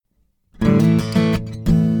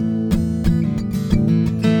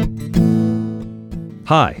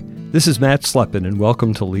Hi, this is Matt Slepin, and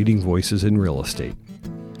welcome to Leading Voices in Real Estate.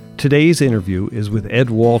 Today's interview is with Ed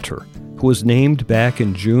Walter, who was named back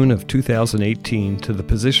in June of 2018 to the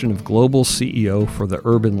position of Global CEO for the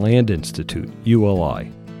Urban Land Institute,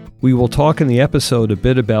 ULI. We will talk in the episode a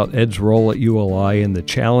bit about Ed's role at ULI and the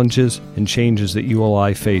challenges and changes that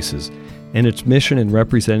ULI faces, and its mission in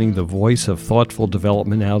representing the voice of thoughtful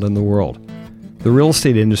development out in the world. The real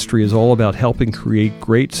estate industry is all about helping create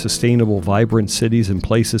great, sustainable, vibrant cities and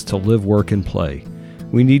places to live, work, and play.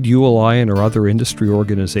 We need ULI and our other industry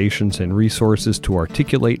organizations and resources to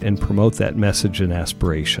articulate and promote that message and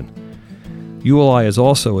aspiration. ULI is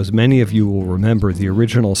also, as many of you will remember, the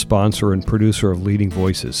original sponsor and producer of Leading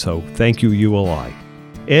Voices, so thank you, ULI.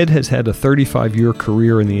 Ed has had a 35-year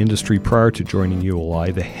career in the industry prior to joining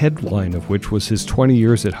ULI, the headline of which was his 20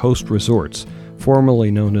 years at Host Resorts, formerly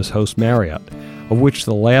known as Host Marriott, of which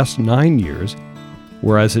the last 9 years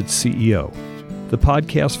were as its CEO. The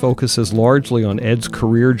podcast focuses largely on Ed's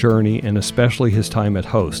career journey and especially his time at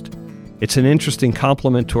Host. It's an interesting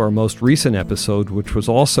complement to our most recent episode, which was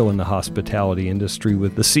also in the hospitality industry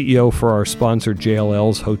with the CEO for our sponsor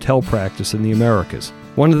JLL's hotel practice in the Americas.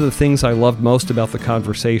 One of the things I loved most about the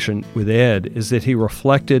conversation with Ed is that he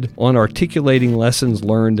reflected on articulating lessons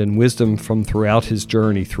learned and wisdom from throughout his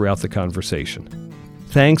journey throughout the conversation.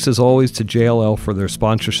 Thanks, as always, to JLL for their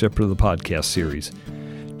sponsorship of the podcast series.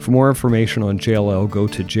 For more information on JLL, go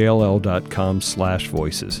to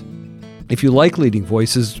jll.com/voices. If you like Leading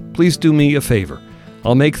Voices, please do me a favor.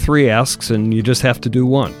 I'll make 3 asks, and you just have to do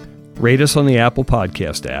one. Rate us on the Apple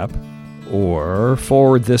Podcast app, or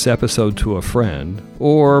forward this episode to a friend,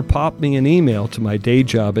 or pop me an email to my day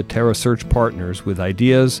job at Terra Search Partners with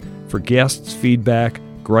ideas for guests, feedback,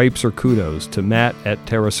 gripes, or kudos to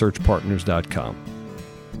matt@terrasearchpartners.com.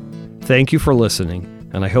 Thank you for listening,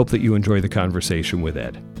 and I hope that you enjoy the conversation with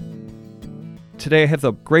Ed. Today I have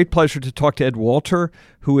the great pleasure to talk to Ed Walter,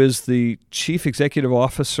 who is the Chief Executive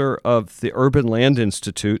Officer of the Urban Land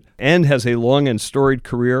Institute and has a long and storied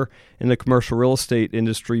career in the commercial real estate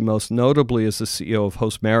industry, most notably as the CEO of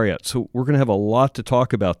Host Marriott. So we're going to have a lot to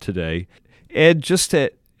talk about today. Ed,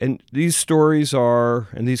 and these stories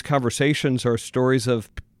and these conversations are stories of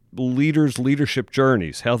leaders' leadership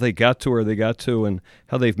journeys, how they got to where they got to and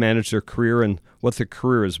how they've managed their career and what their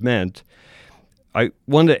career has meant. I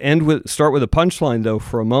want to start with a punchline, though,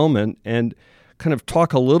 for a moment and kind of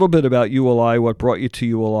talk a little bit about ULI, what brought you to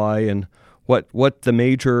ULI, and what the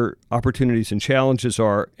major opportunities and challenges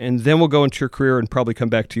are. And then we'll go into your career and probably come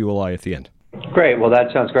back to ULI at the end. Great. Well,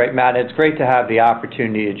 that sounds great, Matt. It's great to have the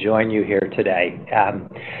opportunity to join you here today.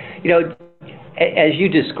 As you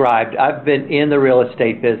described, I've been in the real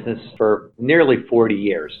estate business for nearly 40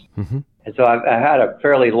 years. Mm-hmm. And so I've had a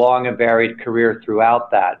fairly long and varied career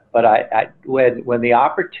throughout that. But when the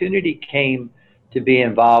opportunity came to be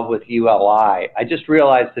involved with ULI, I just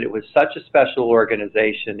realized that it was such a special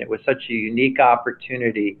organization. It was such a unique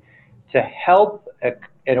opportunity to help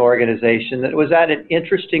an organization that was at an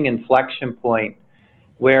interesting inflection point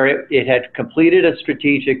where it had completed a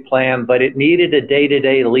strategic plan, but it needed a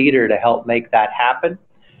day-to-day leader to help make that happen.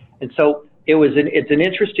 And so it's an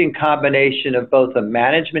interesting combination of both a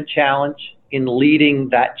management challenge in leading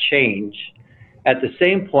that change, at the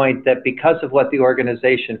same point that because of what the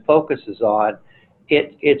organization focuses on,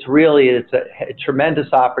 it's a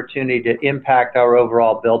tremendous opportunity to impact our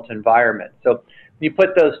overall built environment. So when you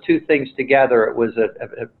put those two things together, it was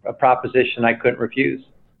a proposition I couldn't refuse.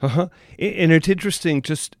 Uh-huh. And it's interesting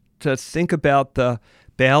just to think about the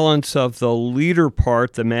balance of the leader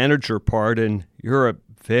part, the manager part, and you're a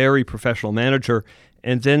very professional manager,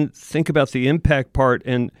 and then think about the impact part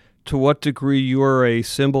and to what degree you're a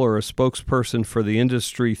symbol or a spokesperson for the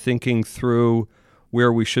industry thinking through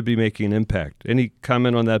where we should be making an impact. Any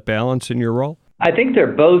comment on that balance in your role? I think they're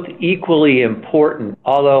both equally important,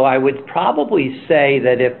 although I would probably say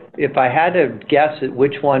that if I had to guess at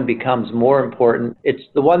which one becomes more important, it's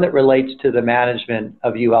the one that relates to the management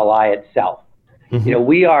of ULI itself. Mm-hmm.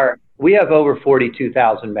 We have over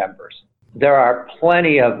 42,000 members. There are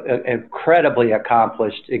plenty of incredibly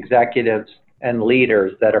accomplished executives and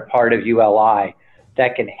leaders that are part of ULI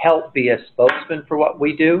that can help be a spokesman for what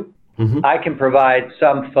we do. Mm-hmm. I can provide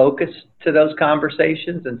some focus to those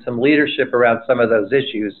conversations and some leadership around some of those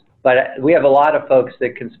issues, but we have a lot of folks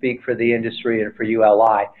that can speak for the industry and for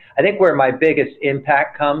ULI. I think where my biggest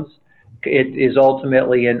impact comes, it is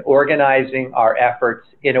ultimately in organizing our efforts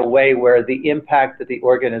in a way where the impact that the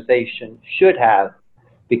organization should have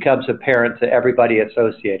becomes apparent to everybody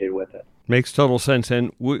associated with it. Makes total sense,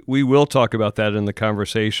 and we will talk about that in the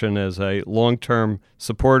conversation as a long-term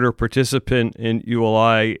supporter, participant in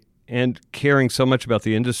ULI, and caring so much about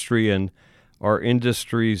the industry and our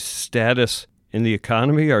industry's status in the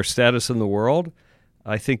economy, our status in the world,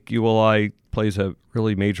 I think ULI plays a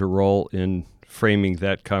really major role in framing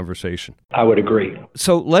that conversation. I would agree.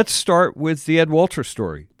 So let's start with the Ed Walter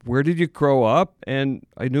story. Where did you grow up? And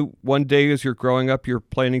I knew one day as you're growing up, you're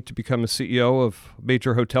planning to become a CEO of a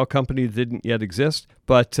major hotel company that didn't yet exist.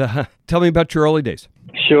 But tell me about your early days.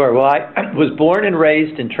 Sure. Well, I was born and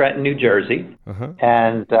raised in Trenton, New Jersey.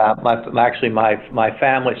 And my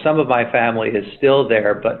family, some of my family is still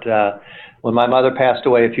there. But when my mother passed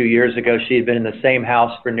away a few years ago, she had been in the same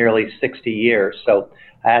house for nearly 60 years. So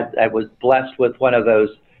I was blessed with one of those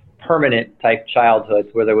permanent type childhoods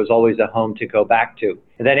where there was always a home to go back to.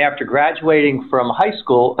 And then after graduating from high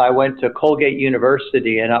school, I went to Colgate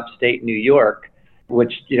University in upstate New York,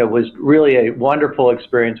 which was really a wonderful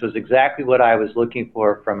experience, was exactly what I was looking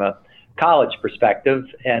for from a college perspective,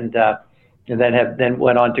 and then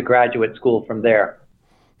went on to graduate school from there.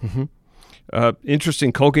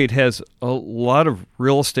 Interesting. Colgate has a lot of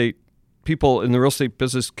real estate people in the real estate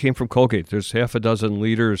business came from Colgate. There's half a dozen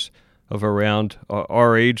leaders of around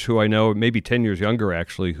our age who I know, maybe 10 years younger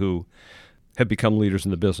actually, who have become leaders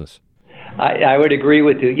in the business. I would agree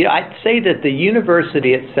with you. I'd say that the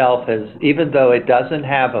university itself has, even though it doesn't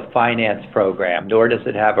have a finance program, nor does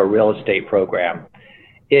it have a real estate program,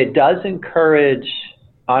 it does encourage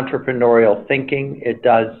entrepreneurial thinking. It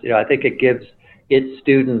does, I think it gives its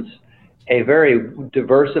students a very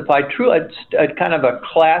diversified, a kind of a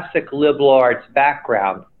classic liberal arts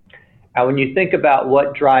background. And when you think about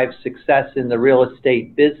what drives success in the real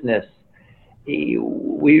estate business,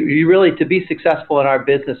 we really, to be successful in our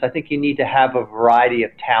business, I think you need to have a variety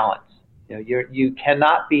of talents. You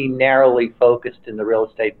cannot be narrowly focused in the real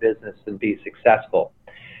estate business and be successful.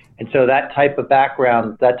 And so that type of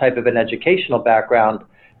background, that type of an educational background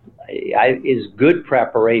is good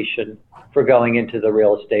preparation for going into the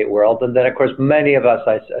real estate world. And then, of course, many of us,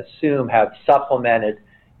 I assume, have supplemented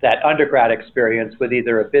that undergrad experience with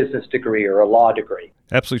either a business degree or a law degree.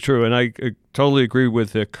 Absolutely true. And I totally agree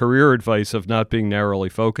with the career advice of not being narrowly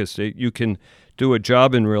focused. You can do a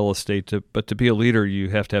job in real estate, but to be a leader, you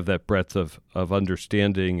have to have that breadth of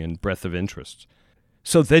understanding and breadth of interests.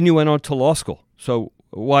 So then you went on to law school. So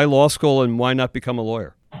why law school and why not become a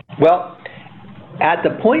lawyer? Well, at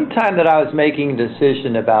the point in time that I was making a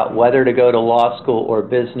decision about whether to go to law school or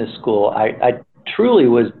business school, I truly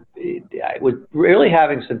was really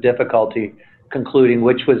having some difficulty concluding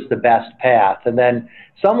which was the best path, and then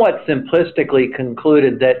somewhat simplistically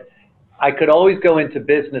concluded that I could always go into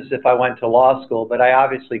business if I went to law school, but I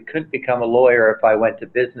obviously couldn't become a lawyer if I went to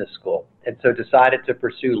business school, and so decided to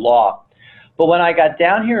pursue law. But when I got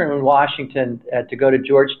down here in Washington to go to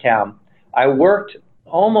Georgetown, I worked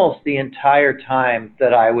almost the entire time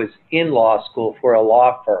that I was in law school for a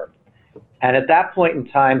law firm. And at that point in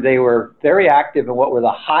time, they were very active in what were the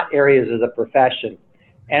hot areas of the profession,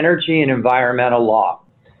 energy and environmental law.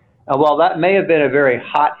 And while that may have been a very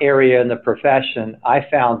hot area in the profession, I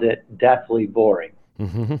found it deathly boring.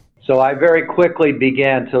 Mm-hmm. So I very quickly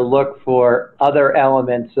began to look for other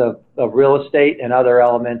elements of real estate and other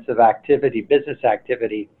elements of activity, business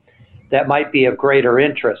activity, that might be of greater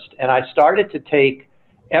interest. And I started to take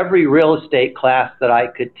every real estate class that I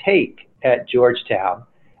could take at Georgetown.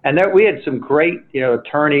 And there, we had some great,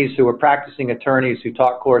 attorneys who were practicing attorneys who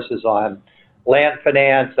taught courses on land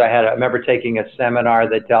finance. I remember taking a seminar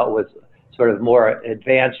that dealt with sort of more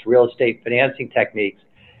advanced real estate financing techniques.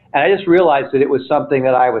 And I just realized that it was something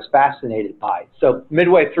that I was fascinated by. So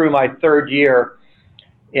midway through my third year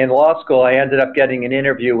in law school, I ended up getting an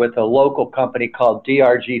interview with a local company called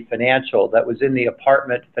DRG Financial that was in the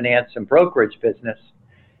apartment finance and brokerage business,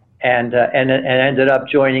 and ended up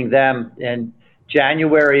joining them in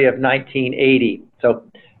January of 1980. So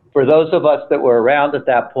for those of us that were around at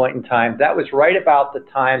that point in time, that was right about the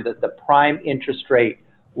time that the prime interest rate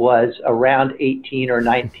was around 18 or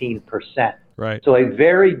 19%. Right. So a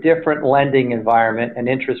very different lending environment and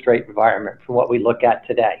interest rate environment from what we look at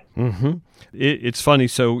today. Mm-hmm. It's funny.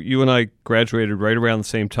 So you and I graduated right around the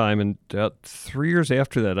same time, and 3 years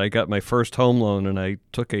after that, I got my first home loan, and I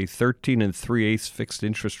took a 13 3/8 fixed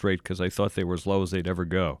interest rate because I thought they were as low as they'd ever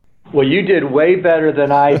go. Well, you did way better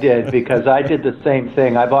than I did because I did the same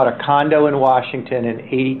thing. I bought a condo in Washington in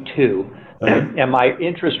 '82, and my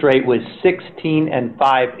interest rate was 16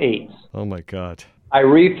 5/8. Oh my God. I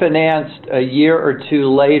refinanced a year or two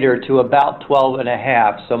later to about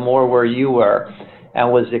 12.5, so more where you were,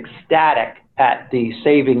 and was ecstatic at the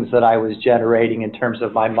savings that I was generating in terms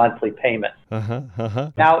of my monthly payment.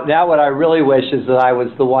 Now what I really wish is that I was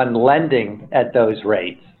the one lending at those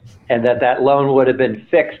rates. and that loan would have been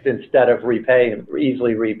fixed instead of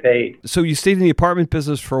easily repaid. So you stayed in the apartment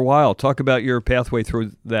business for a while. Talk about your pathway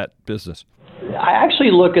through that business. I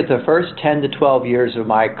actually look at the first 10 to 12 years of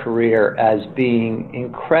my career as being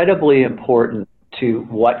incredibly important to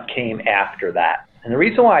what came after that. And the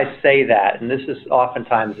reason why I say that, and this is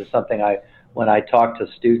oftentimes is something when I talk to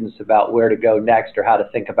students about where to go next or how to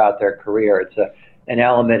think about their career, it's an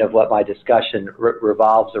element of what my discussion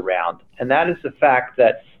revolves around. And that is the fact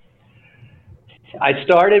that I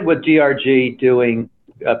started with GRG doing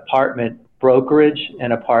apartment brokerage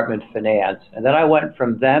and apartment finance. And then I went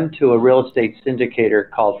from them to a real estate syndicator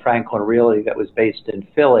called Franklin Realty that was based in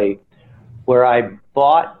Philly, where I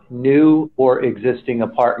bought new or existing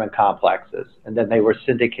apartment complexes. And then they were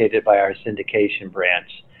syndicated by our syndication branch.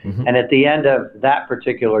 Mm-hmm. And at the end of that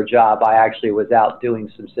particular job, I actually was out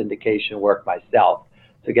doing some syndication work myself,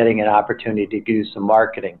 so getting an opportunity to do some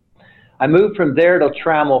marketing. I moved from there to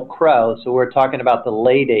Trammell Crow, so we're talking about the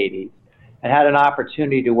late 80s, and had an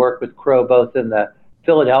opportunity to work with Crow both in the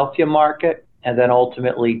Philadelphia market and then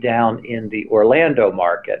ultimately down in the Orlando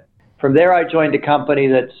market. From there, I joined a company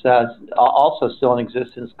that's also still in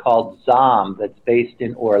existence called ZOM, that's based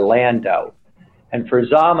in Orlando. And for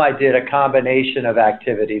ZOM, I did a combination of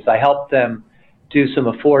activities. I helped them do some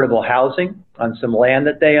affordable housing on some land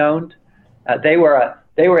that they owned. They were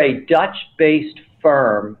a Dutch-based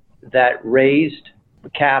firm that raised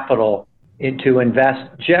capital to invest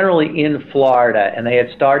generally in Florida, and they had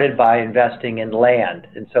started by investing in land.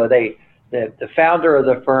 And so the founder of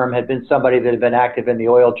the firm had been somebody that had been active in the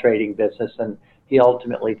oil trading business, and he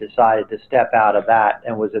ultimately decided to step out of that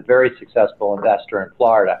and was a very successful investor in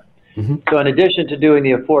Florida. Mm-hmm. So in addition to doing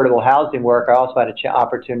the affordable housing work, I also had an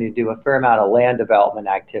opportunity to do a fair amount of land development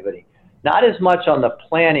activity. Not as much on the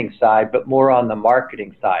planning side, but more on the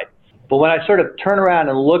marketing side. But when I sort of turn around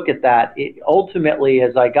and look at that, ultimately,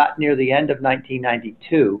 as I got near the end of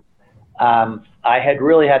 1992, I had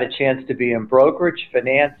really had a chance to be in brokerage,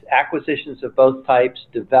 finance, acquisitions of both types,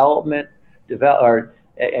 development, or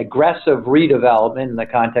aggressive redevelopment in the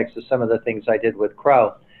context of some of the things I did with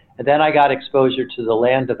Crow. And then I got exposure to the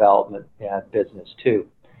land development business too.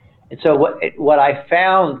 And so what I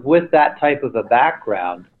found with that type of a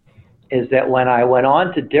background is that when I went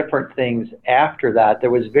on to different things after that, there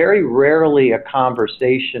was very rarely a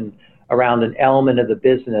conversation around an element of the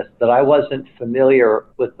business that I wasn't familiar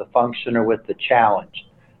with the function or with the challenge.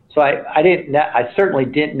 So I certainly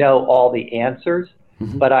didn't know all the answers,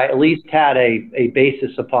 mm-hmm. but I at least had a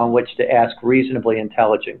basis upon which to ask reasonably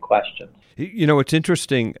intelligent questions. You know, it's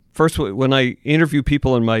interesting. First, when I interview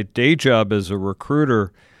people in my day job as a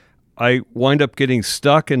recruiter, I wind up getting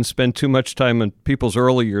stuck and spend too much time on people's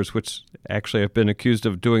early years, which actually I've been accused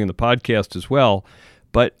of doing in the podcast as well.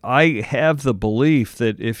 But I have the belief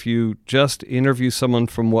that if you just interview someone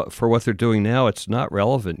for what they're doing now, it's not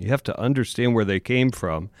relevant. You have to understand where they came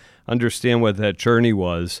from, understand what that journey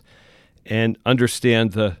was, and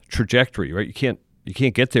understand the trajectory, right? You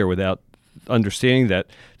can't get there without understanding that.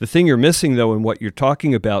 The thing you're missing, though, in what you're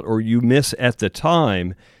talking about, or you miss at the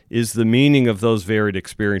time, is the meaning of those varied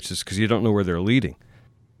experiences because you don't know where they're leading.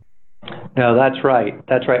 No, that's right.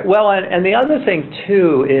 That's right. Well, and the other thing,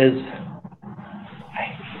 too, is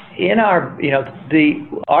in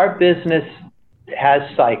our business has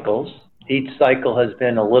cycles. Each cycle has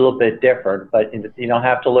been a little bit different, but you don't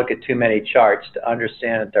have to look at too many charts to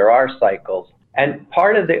understand that there are cycles. And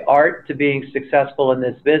part of the art to being successful in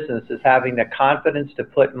this business is having the confidence to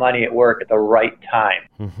put money at work at the right time.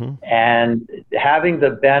 Mm-hmm. And having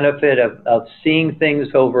the benefit of seeing things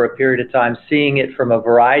over a period of time, seeing it from a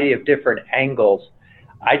variety of different angles.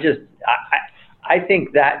 I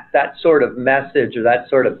think that sort of message or that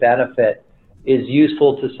sort of benefit is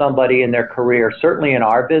useful to somebody in their career, certainly in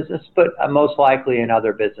our business, but most likely in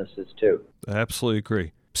other businesses too. I absolutely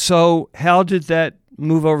agree. So how did that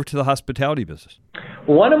move over to the hospitality business?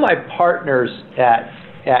 One of my partners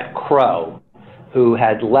at Crow, who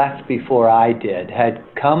had left before I did, had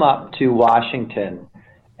come up to Washington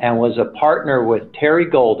and was a partner with Terry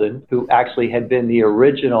Golden, who actually had been the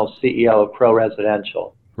original CEO of Crow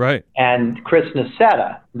Residential. Right. And Chris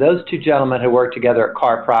Nassetta. Those two gentlemen had worked together at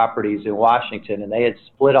Carr Properties in Washington, and they had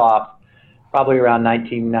split off probably around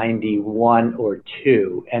 1991 or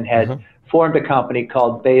 2 and had formed a company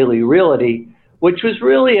called Bailey Realty, which was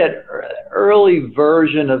really an early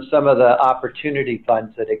version of some of the opportunity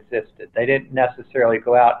funds that existed. They didn't necessarily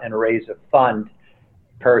go out and raise a fund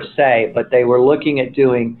per se, but they were looking at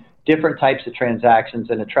doing different types of transactions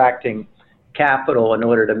and attracting capital in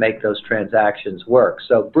order to make those transactions work.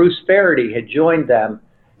 So Bruce Faraday had joined them,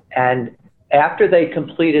 and after they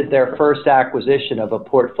completed their first acquisition of a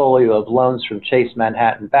portfolio of loans from Chase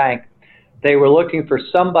Manhattan Bank, they were looking for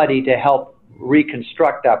somebody to help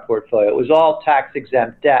reconstruct that portfolio. It was all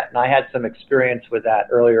tax-exempt debt, and I had some experience with that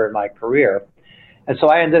earlier in my career. And so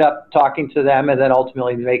I ended up talking to them and then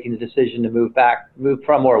ultimately making the decision to move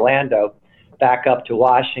from Orlando back up to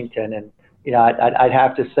Washington. And, I'd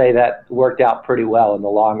have to say that worked out pretty well in the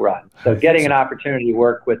long run. So getting an opportunity to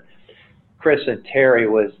work with Chris and Terry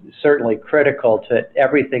was certainly critical to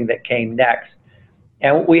everything that came next.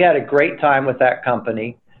 And we had a great time with that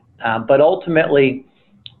company. But ultimately,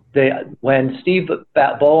 when Steve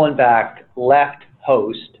Bollenbach left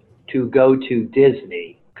Host to go to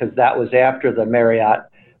Disney, because that was after the Marriott,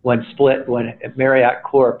 when Marriott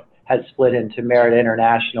Corp had split into Marriott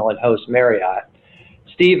International and Host Marriott,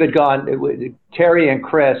 Steve had gone, Terry and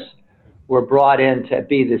Chris were brought in to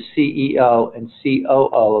be the CEO and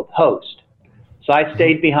COO of Host. So I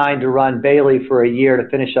stayed behind to run Bailey for a year to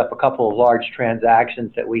finish up a couple of large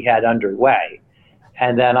transactions that we had underway.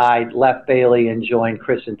 And then I left Bailey and joined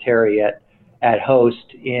Chris and Terry at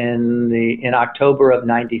Host in October of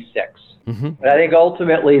 '96. Mm-hmm. But I think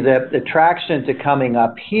ultimately the traction to coming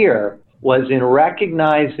up here was in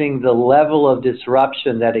recognizing the level of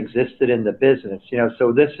disruption that existed in the business.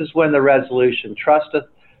 So this is when the Resolution Trust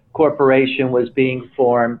Corporation was being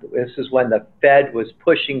formed. This is when the Fed was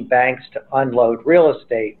pushing banks to unload real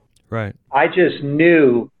estate. Right. I just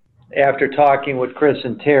knew after talking with Chris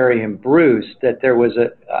and Terry and Bruce that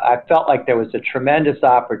I felt like there was a tremendous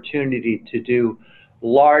opportunity to do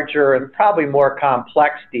larger and probably more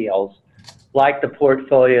complex deals, like the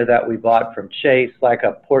portfolio that we bought from Chase, like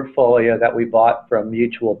a portfolio that we bought from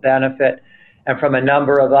Mutual Benefit, and from a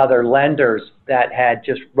number of other lenders that had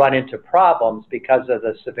just run into problems because of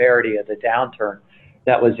the severity of the downturn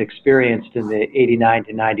that was experienced in the 89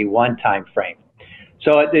 to 91 timeframe.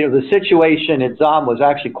 So the situation in Zom was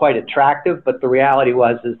actually quite attractive, but the reality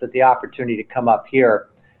was that the opportunity to come up here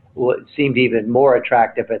seemed even more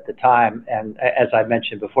attractive at the time. And as I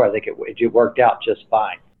mentioned before, I think it worked out just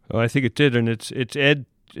fine. Oh, I think it did, and it's Ed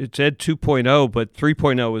 2.0, but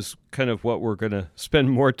 3.0 is kind of what we're going to spend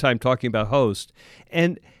more time talking about Host.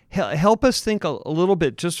 And help us think a little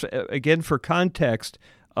bit, just again for context,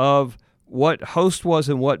 of what Host was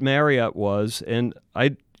and what Marriott was. And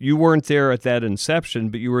you weren't there at that inception,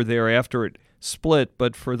 but you were there after it split.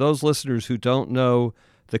 But for those listeners who don't know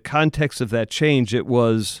the context of that change, it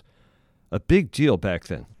was a big deal back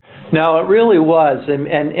then. No, it really was.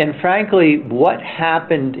 And frankly, what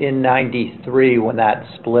happened in 93 when that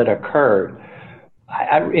split occurred,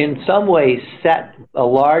 in some ways set a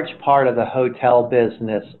large part of the hotel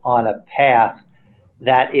business on a path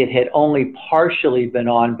that it had only partially been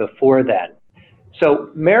on before then. So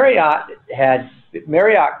Marriott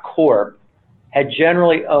Corp had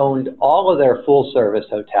generally owned all of their full-service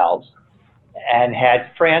hotels and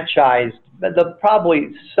had franchised probably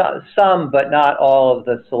some, but not all of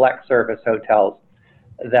the select service hotels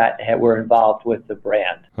that were involved with the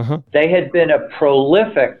brand. Uh-huh. They had been a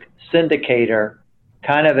prolific syndicator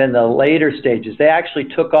kind of in the later stages. They actually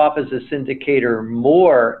took off as a syndicator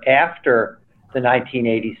more after the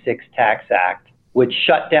 1986 Tax Act, which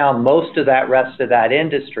shut down most of that rest of that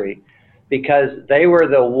industry, because they were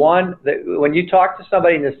the one that, when you talk to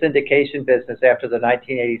somebody in the syndication business after the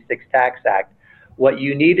 1986 Tax Act, what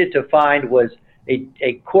you needed to find was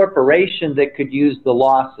a corporation that could use the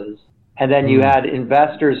losses, and then you had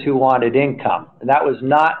investors who wanted income. And that was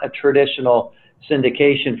not a traditional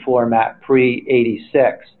syndication format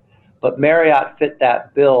pre-86. But Marriott fit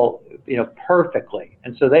that bill, perfectly.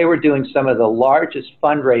 And so they were doing some of the largest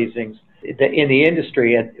fundraisings in the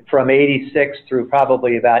industry from 86 through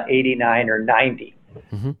probably about 89 or 90.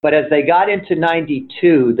 Mm-hmm. But as they got into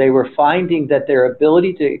 92, they were finding that their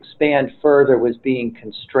ability to expand further was being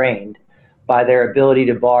constrained by their ability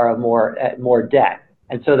to borrow more debt.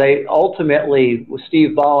 And so they ultimately,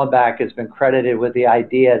 Steve Bollenbach has been credited with the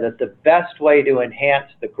idea that the best way to enhance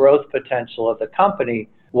the growth potential of the company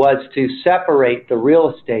was to separate the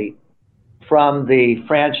real estate from the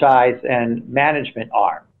franchise and management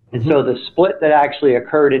arm. And so the split that actually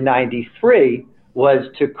occurred in 93 was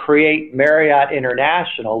to create Marriott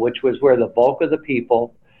International, which was where the bulk of the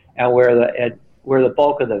people and where the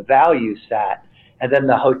bulk of the value sat. And then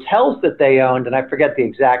the hotels that they owned, and I forget the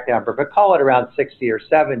exact number, but call it around 60 or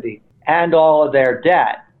 70, and all of their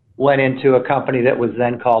debt went into a company that was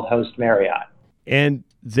then called Host Marriott. And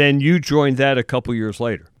then you joined that a couple years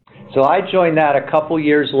later. So I joined that a couple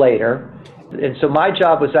years later. And so my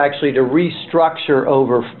job was actually to restructure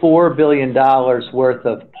over $4 billion worth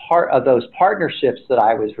of those partnerships that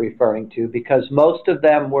I was referring to, because most of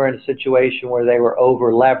them were in a situation where they were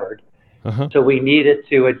over-levered. So we needed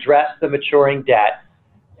to address the maturing debt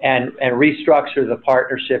and restructure the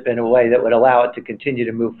partnership in a way that would allow it to continue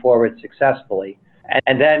to move forward successfully.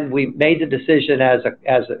 And then we made the decision as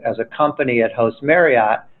a company at Host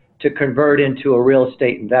Marriott to convert into a real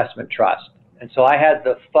estate investment trust. And so I had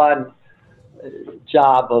the fun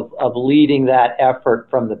job of leading that effort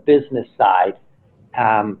from the business side,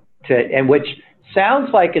 and which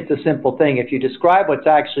sounds like it's a simple thing. If you describe what's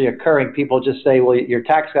actually occurring, people just say, well, your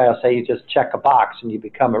tax guy will say you just check a box and you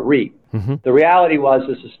become a REIT. The reality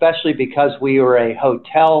is especially because we were a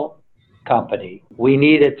hotel company, we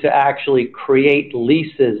needed to actually create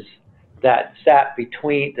leases that sat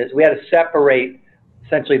between this. We had to separate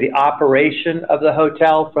essentially the operation of the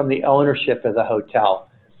hotel from the ownership of the hotel.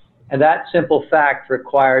 And that simple fact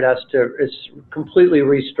required us to completely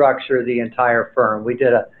restructure the entire firm. We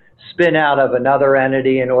did a spin out of another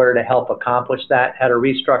entity in order to help accomplish that, had to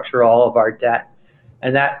restructure all of our debt.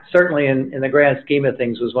 And that certainly in the grand scheme of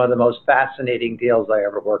things was one of the most fascinating deals I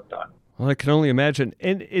ever worked on. Well, I can only imagine.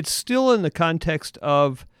 And it's still in the context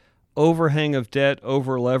of overhang of debt,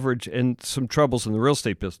 over leverage, and some troubles in the real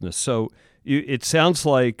estate business. So it sounds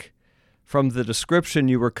like from the description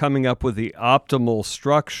you were coming up with the optimal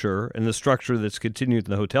structure and the structure that's continued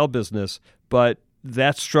in the hotel business, but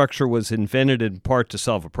that structure was invented in part to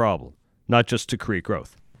solve a problem, not just to create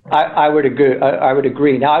growth. I would agree. I would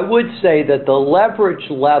agree. Now, I would say that the leverage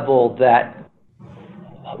level that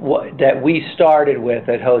we started with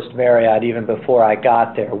at Host Marriott, even before I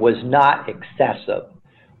got there, was not excessive,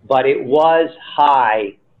 but it was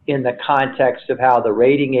high in the context of how the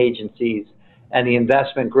rating agencies and the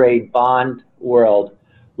investment grade bond world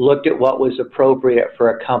looked at what was appropriate for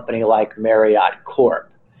a company like Marriott Corp.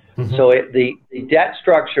 So the debt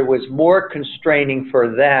structure was more constraining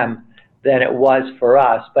for them than it was for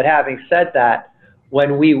us. But having said that,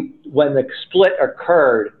 when the split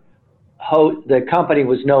occurred, the company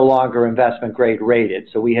was no longer investment grade rated.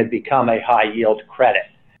 So we had become a high yield credit.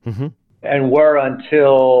 And were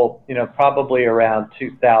until, probably around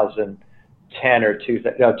 2010 or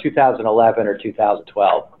 2011 or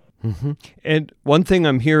 2012. And one thing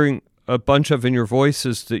I'm hearing a bunch of in your voice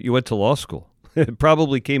is that you went to law school. It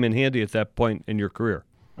probably came in handy at that point in your career.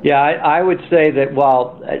 Yeah, I would say that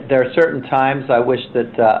while there are certain times I wish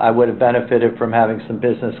that I would have benefited from having some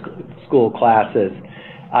business school classes,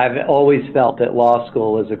 I've always felt that law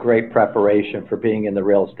school is a great preparation for being in the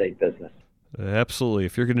real estate business. Absolutely,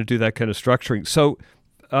 if you're going to do that kind of structuring. So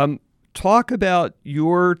talk about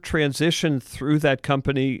your transition through that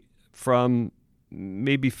company from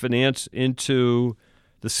maybe finance into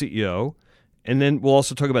the CEO, and then we'll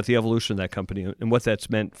also talk about the evolution of that company and what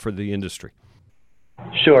that's meant for the industry.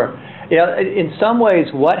 Sure. In some ways,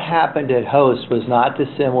 what happened at Host was not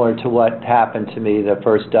dissimilar to what happened to me the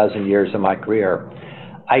first dozen years of my career.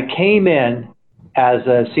 I came in as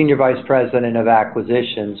a senior vice president of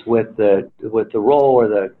acquisitions with the role or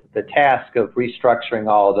the task of restructuring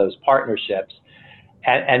all of those partnerships,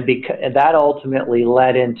 and that ultimately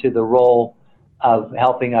led into the role of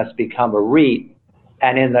helping us become a REIT.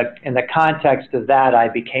 And in the context of that, I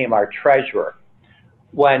became our treasurer.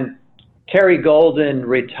 When Kerry Golden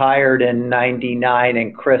retired in '99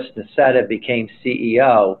 and Chris Nassetta became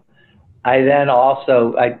CEO,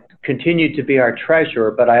 I continued to be our treasurer,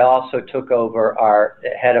 but I also took over our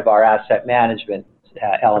head of our asset management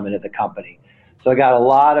element of the company. So I got a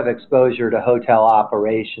lot of exposure to hotel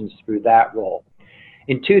operations through that role.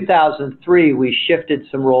 In 2003, we shifted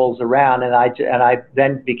some roles around, and I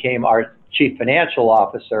then became our chief financial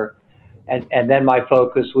officer, and then my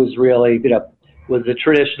focus was really, was the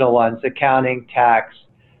traditional ones: accounting, tax,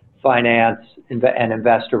 finance, and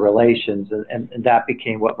investor relations, and that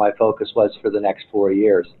became what my focus was for the next 4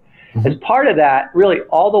 years. As part of that, really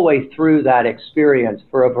all the way through that experience,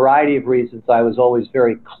 for a variety of reasons, I was always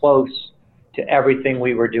very close to everything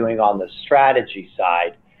we were doing on the strategy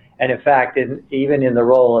side. And in fact, even in the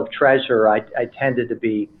role of treasurer, I tended to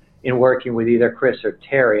be, in working with either Chris or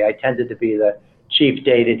Terry, I tended to be the chief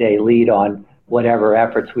day-to-day lead on whatever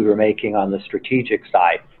efforts we were making on the strategic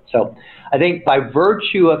side. So I think by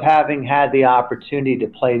virtue of having had the opportunity to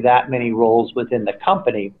play that many roles within the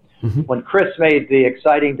company, when Chris made the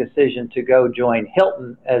exciting decision to go join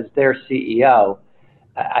Hilton as their CEO,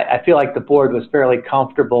 I feel like the board was fairly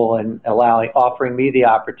comfortable in offering me the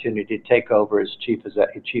opportunity to take over as chief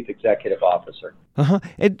executive officer.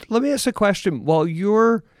 And let me ask a question. While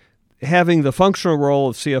you're having the functional role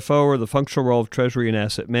of CFO or the functional role of Treasury and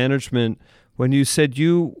Asset Management, when you said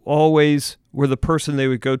you always were the person they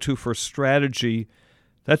would go to for strategy,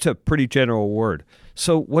 that's a pretty general word.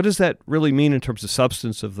 So what does that really mean in terms of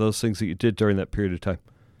substance of those things that you did during that period of time?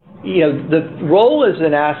 The role as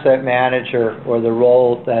an asset manager or the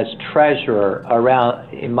role as treasurer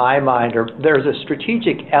around, in my mind, there's a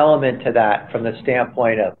strategic element to that from the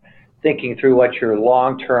standpoint of thinking through what your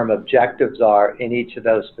long-term objectives are in each of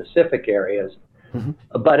those specific areas. Mm-hmm.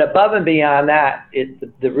 But above and beyond that,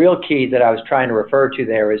 the real key that I was trying to refer to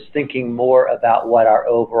there is thinking more about what our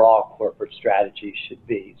overall corporate strategy should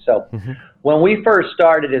be. So when we first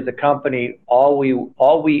started as a company, all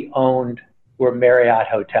we owned were Marriott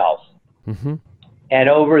hotels. Mm-hmm. And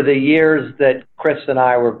over the years that Chris and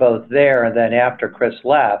I were both there, and then after Chris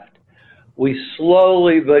left, we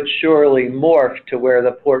slowly but surely morphed to where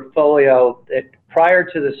the portfolio, prior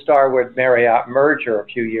to the Starwood Marriott merger a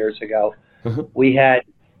few years ago, we had,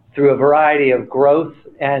 through a variety of growth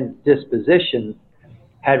and dispositions,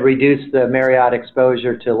 had reduced the Marriott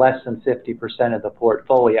exposure to less than 50% of the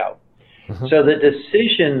portfolio. So the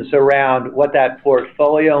decisions around what that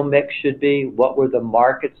portfolio mix should be, what were the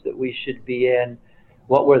markets that we should be in,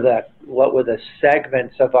 what were the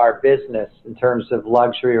segments of our business in terms of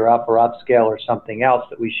luxury or upper upscale or something else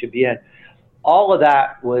that we should be in, all of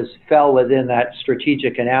that fell within that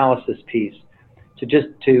strategic analysis piece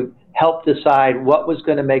to help decide what was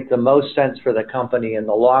going to make the most sense for the company in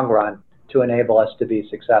the long run to enable us to be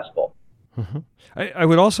successful. I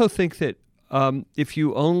would also think that if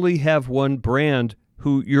you only have one brand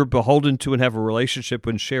who you're beholden to and have a relationship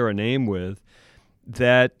and share a name with,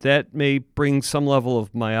 that may bring some level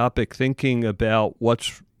of myopic thinking about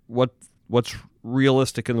what's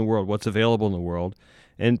realistic in the world, what's available in the world.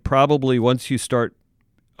 And probably once you start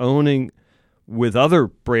owning with other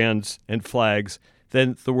brands and flags,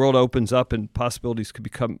 then the world opens up and possibilities could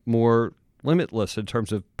become more limitless in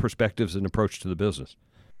terms of perspectives and approach to the business.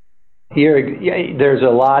 There's a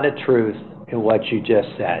lot of truth in what you just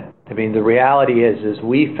said. I mean, the reality is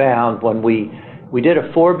we found when we did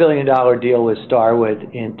a $4 billion deal with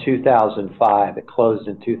Starwood in 2005. It closed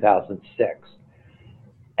in 2006.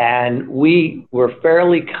 And we were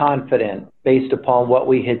fairly confident, based upon what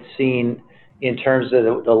we had seen in terms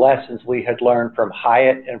of the lessons we had learned from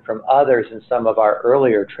Hyatt and from others in some of our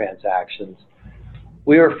earlier transactions,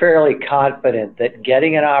 we were fairly confident that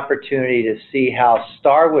getting an opportunity to see how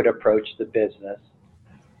Starwood approached the business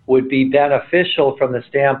would be beneficial from the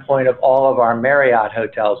standpoint of all of our Marriott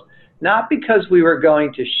hotels, not because we were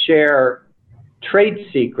going to share trade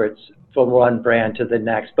secrets from one brand to the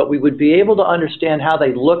next, but we would be able to understand how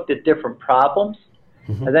they looked at different problems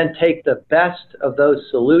and then take the best of those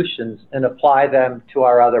solutions and apply them to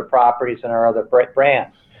our other properties and our other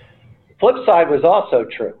brands. The flip side was also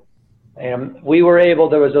true. And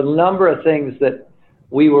there was a number of things that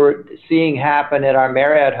we were seeing happen at our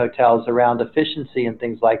Marriott hotels around efficiency and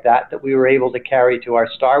things like that we were able to carry to our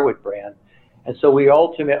Starwood brand. And so we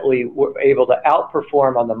ultimately were able to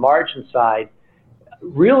outperform on the margin side,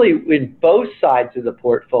 really in both sides of the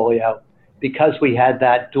portfolio, because we had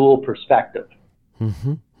that dual perspective.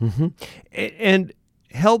 And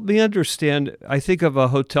help me understand, I think of a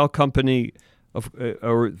hotel company,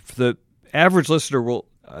 or the average listener will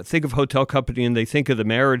think of hotel company and they think of the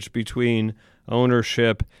marriage between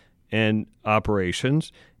ownership and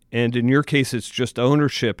operations. And in your case, it's just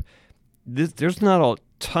ownership. There's not a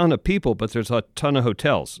ton of people, but there's a ton of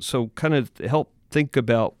hotels. So kind of help think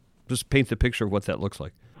about, just paint the picture of what that looks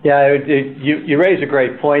like. Yeah, you raise a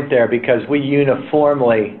great point there, because we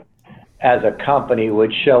uniformly, as a company,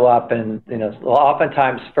 would show up and,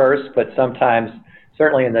 oftentimes first, but sometimes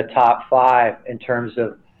certainly in the top 5 in terms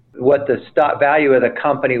of what the stock value of the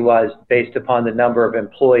company was based upon the number of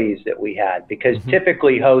employees that we had. Because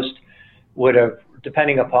typically Host would have,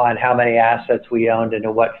 depending upon how many assets we owned and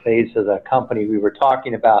in what phase of the company we were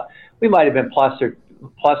talking about, we might have been plus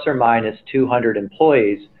or minus 200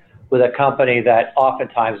 employees, with a company that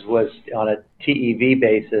oftentimes was, on a TEV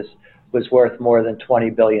basis, was worth more than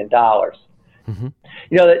 $20 billion.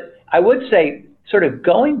 I would say, sort of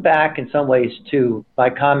going back in some ways to my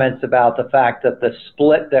comments about the fact that the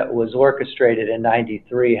split that was orchestrated in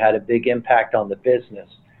 '93 had a big impact on the business.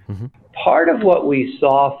 Part of what we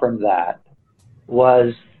saw from that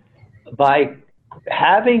was, by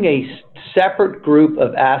having a separate group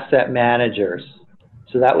of asset managers,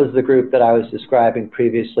 so that was the group that I was describing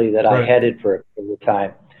previously that I headed for the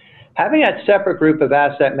time, having that separate group of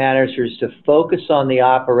asset managers to focus on the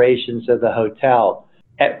operations of the hotel,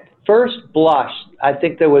 at first blush, I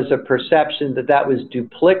think there was a perception that was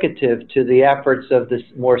duplicative to the efforts of the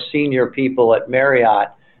more senior people at Marriott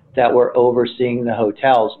that were overseeing the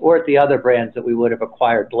hotels, or at the other brands that we would have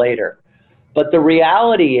acquired later. But the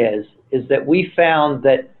reality is that we found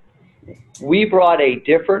that we brought a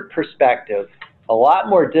different perspective, a lot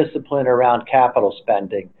more discipline around capital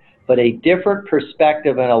spending, but a different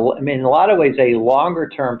perspective and in a lot of ways a longer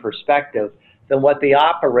term perspective than what the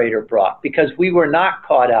operator brought, because we were not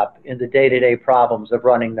caught up in the day-to-day problems of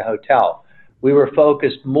running the hotel. We were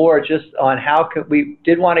focused more just on we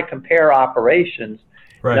did want to compare operations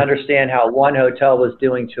and understand how one hotel was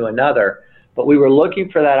doing to another, but we were looking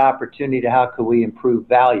for that opportunity to how could we improve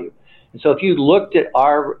value. And so if you looked at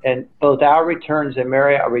both our returns and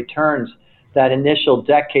Marriott returns that initial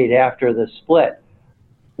decade after the split,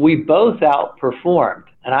 we both outperformed.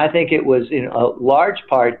 And I think it was in a large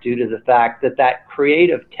part due to the fact that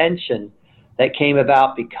creative tension that came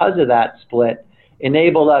about because of that split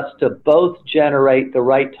enabled us to both generate the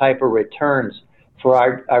right type of returns for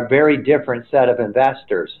our very different set of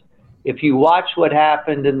investors. If you watch what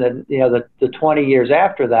happened in the 20 years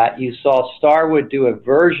after that, you saw Starwood do a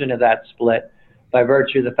version of that split by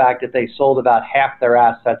virtue of the fact that they sold about half their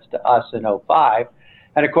assets to us in 2005.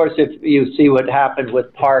 And of course, if you see what happened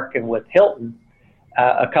with Park and with Hilton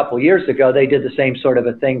a couple years ago, they did the same sort of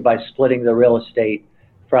a thing by splitting the real estate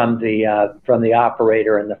from the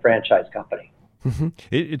operator and the franchise company. Mm-hmm.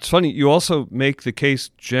 It's funny, you also make the case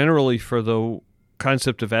generally for the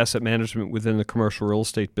concept of asset management within the commercial real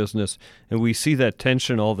estate business, and we see that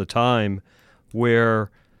tension all the time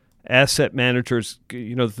where asset managers,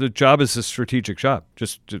 the job is a strategic job,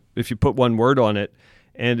 if you put one word on it,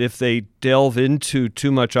 and if they delve into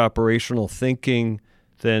too much operational thinking,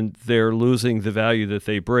 then they're losing the value that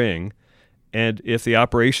they bring. And if the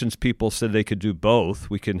operations people said they could do both,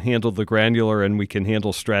 we can handle the granular and we can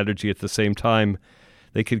handle strategy at the same time,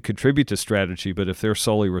 they could contribute to strategy, but if they're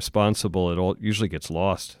solely responsible, it all usually gets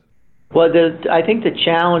lost. Well, I think the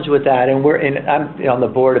challenge with that, and I'm on the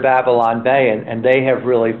board of Avalon Bay, and they have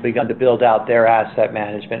really begun to build out their asset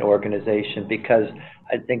management organization because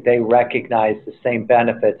I think they recognize the same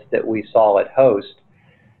benefits that we saw at Host.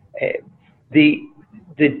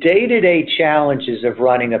 The day-to-day challenges of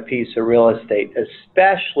running a piece of real estate,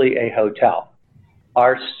 especially a hotel,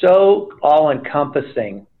 are so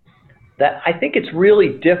all-encompassing that I think it's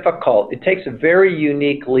really difficult. It takes a very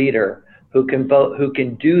unique leader who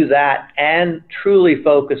can do that and truly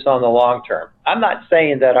focus on the long term. I'm not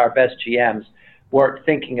saying that our best GMs weren't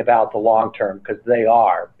thinking about the long term, because they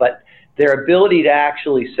are, but their ability to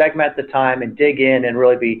actually segment the time and dig in and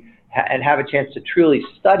really have a chance to truly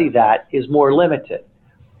study that is more limited.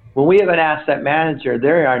 When we have an asset manager, they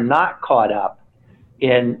are not caught up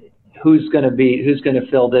in who's going to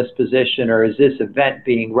fill this position, or is this event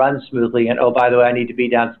being run smoothly, and oh, by the way, I need to be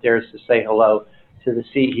downstairs to say hello to the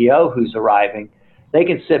CEO who's arriving. They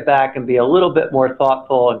can sit back and be a little bit more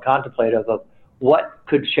thoughtful and contemplative of what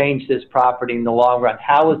could change this property in the long run.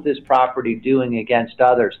 How is this property doing against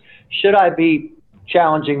others? Should I be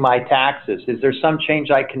challenging my taxes? Is there some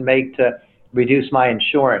change I can make to reduce my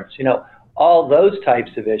insurance? All those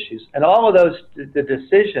types of issues, and all of those, the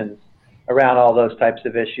decisions around all those types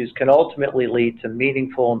of issues can ultimately lead to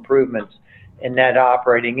meaningful improvements in net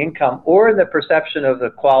operating income or in the perception of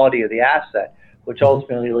the quality of the asset, which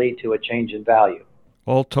ultimately lead to a change in value.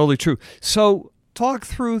 All totally true. So talk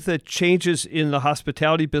through the changes in the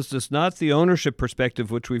hospitality business, not the ownership perspective,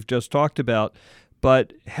 which we've just talked about,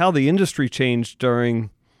 but how the industry changed during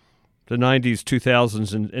the 90s,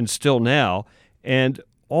 2000s, and still now. And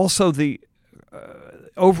also the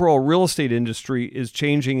overall real estate industry is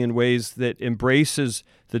changing in ways that embraces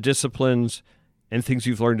the disciplines and things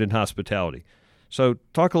you've learned in hospitality. So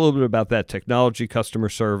talk a little bit about that, technology, customer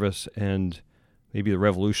service, and maybe the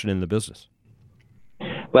revolution in the business.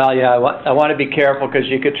 Well, yeah, I want to be careful because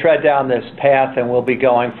you could tread down this path and we'll be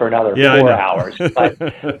going for another 4 hours.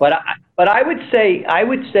 But I would say,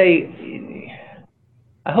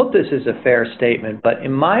 I hope this is a fair statement, but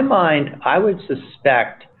in my mind, I would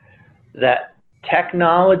suspect that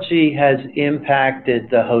technology has impacted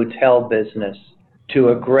the hotel business to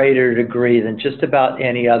a greater degree than just about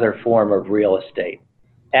any other form of real estate.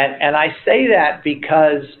 And I say that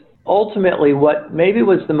because ultimately what maybe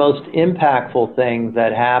was the most impactful thing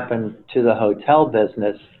that happened to the hotel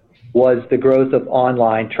business was the growth of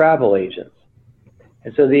online travel agents.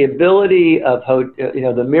 And so the ability of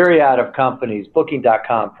the myriad of companies,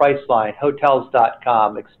 Booking.com, Priceline,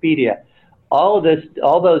 Hotels.com, Expedia, all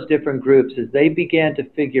those different groups, as they began to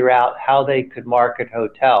figure out how they could market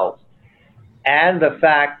hotels, and the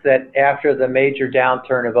fact that after the major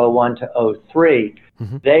downturn of 2001 to 2003,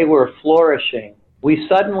 they were flourishing, we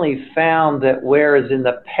suddenly found that whereas in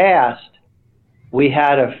the past we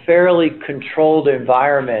had a fairly controlled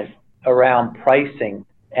environment around pricing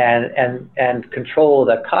and control of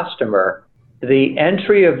the customer, the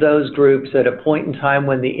entry of those groups at a point in time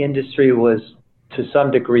when the industry was to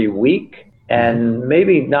some degree weak and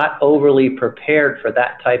maybe not overly prepared for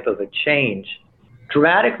that type of a change,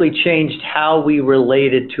 dramatically changed how we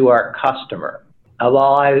related to our customer.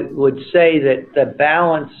 While I would say that the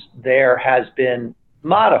balance there has been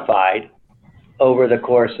modified over the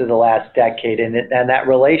course of the last decade, and that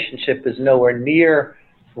relationship is nowhere near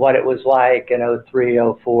what it was like in 03,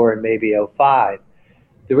 04, and maybe 05.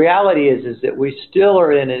 The reality is that we still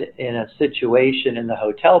are in a situation in the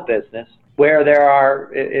hotel business where there are,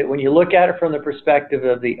 when you look at it from the perspective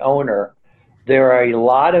of the owner, there are a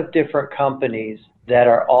lot of different companies that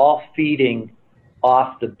are all feeding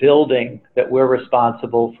off the building that we're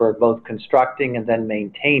responsible for both constructing and then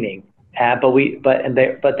maintaining.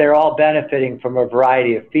 But they're all benefiting from a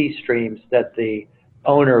variety of fee streams that the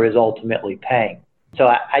owner is ultimately paying. So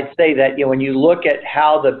I'd say that when you look at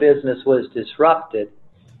how the business was disrupted,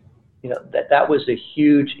 that was a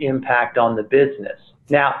huge impact on the business.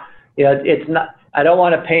 Now, it's not. I don't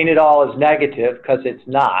want to paint it all as negative because it's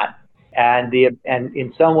not. And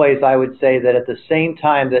in some ways, I would say that at the same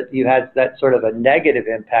time that you had that sort of a negative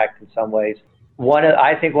impact in some ways,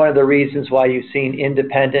 I think one of the reasons why you've seen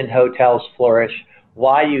independent hotels flourish,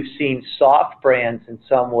 why you've seen soft brands in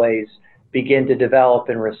some ways begin to develop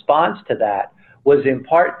in response to that, was in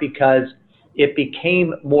part because it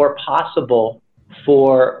became more possible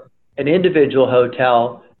for an individual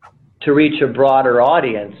hotel to reach a broader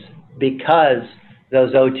audience because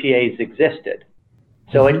those OTAs existed.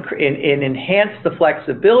 So it enhanced the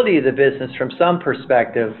flexibility of the business from some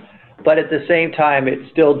perspective, but at the same time, it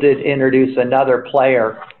still did introduce another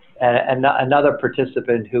player and another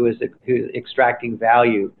participant who is extracting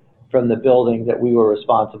value from the building that we were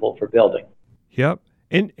responsible for building. Yep.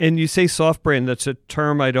 And you say soft brand, that's a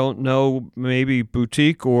term I don't know, maybe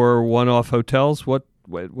boutique or one-off hotels.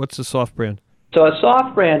 What's a soft brand? So a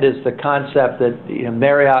soft brand is the concept that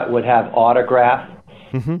Marriott would have Autograph,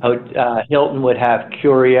 Hilton would have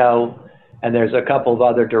Curio, and there's a couple of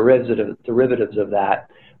other derivatives of that.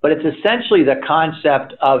 But it's essentially the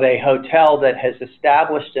concept of a hotel that has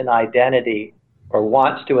established an identity or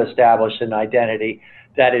wants to establish an identity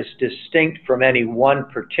that is distinct from any one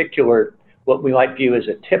particular, what we might view as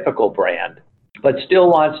a typical brand, but still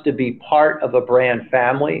wants to be part of a brand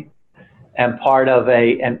family and part of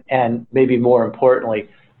and maybe more importantly,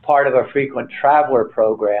 part of a frequent traveler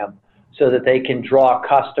program so that they can draw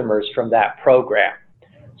customers from that program.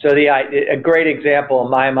 So a great example in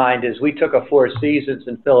my mind is we took a Four Seasons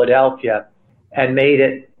in Philadelphia and made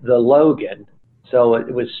it the Logan. So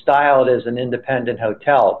it was styled as an independent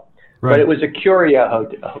hotel, right. But it was a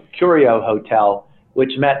Curio hotel,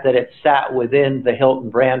 which meant that it sat within the Hilton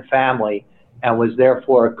brand family and was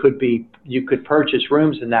therefore you could purchase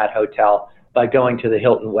rooms in that hotel by going to the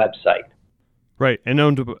Hilton website. Right, and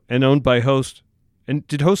owned by Host. And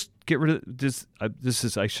did Host get rid of this?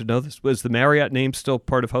 I should know this. Was the Marriott name still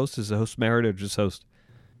part of Host? Is the Host Marriott or just Host?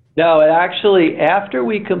 No, it actually, after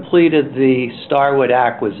we completed the Starwood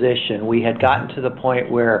acquisition, we had gotten to the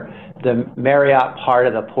point where the Marriott part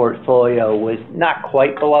of the portfolio was not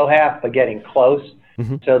quite below half, but getting close.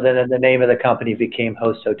 Mm-hmm. So then the name of the company became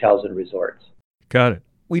Host Hotels and Resorts. Got it.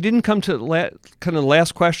 We didn't come to kind of the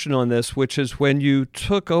last question on this, which is when you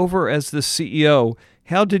took over as the CEO,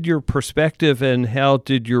 how did your perspective and how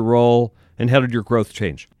did your role and how did your growth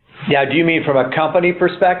change? Yeah, do you mean from a company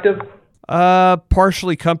perspective?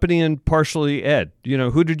 Partially company and partially Ed.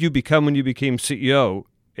 Who did you become when you became CEO?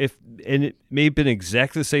 And it may have been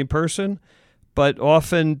exactly the same person, but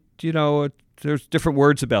often, there's different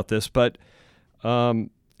words about this, but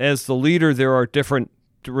as the leader, there are different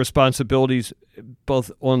responsibilities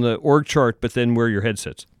both on the org chart, but then where your head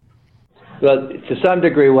sits. Well, to some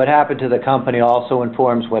degree, what happened to the company also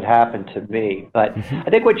informs what happened to me. But I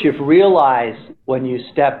think what you've realized when you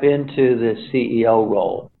step into the CEO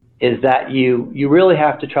role is that you really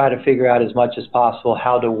have to try to figure out as much as possible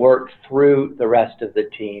how to work through the rest of the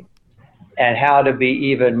team and how to be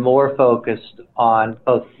even more focused on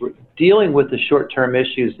both dealing with the short-term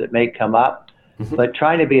issues that may come up, but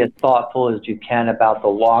trying to be as thoughtful as you can about the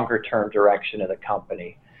longer-term direction of the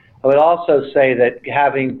company. I would also say that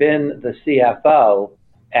having been the CFO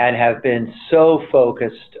and have been so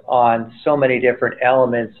focused on so many different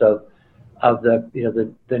elements of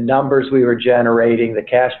the numbers we were generating, the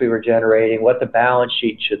cash we were generating, what the balance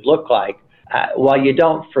sheet should look like, while you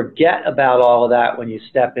don't forget about all of that when you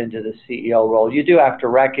step into the CEO role, you do have to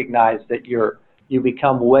recognize that you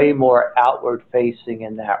become way more outward-facing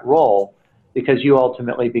in that role, because you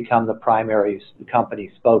ultimately become the primary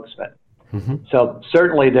company spokesman. Mm-hmm. So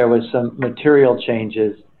certainly there was some material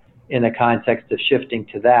changes in the context of shifting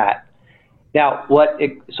to that. Now, what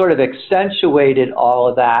sort of accentuated all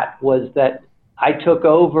of that was that I took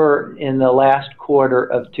over in the last quarter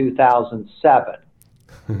of 2007.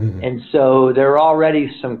 And so there are already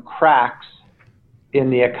some cracks in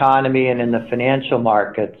the economy and in the financial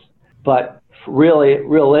markets. But really,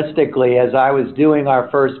 realistically, as I was doing our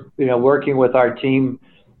first, working with our team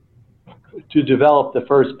to develop the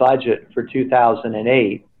first budget for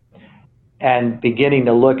 2008 and beginning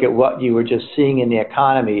to look at what you were just seeing in the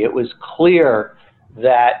economy, it was clear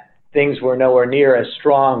that things were nowhere near as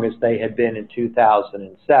strong as they had been in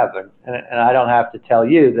 2007. And I don't have to tell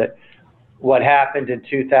you that what happened in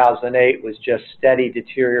 2008 was just steady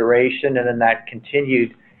deterioration, and then that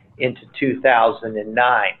continued into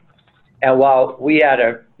 2009. And while we had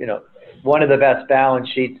one of the best balance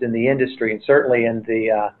sheets in the industry, and certainly in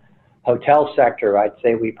the hotel sector, I'd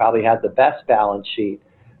say we probably had the best balance sheet,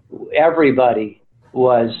 everybody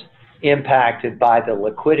was impacted by the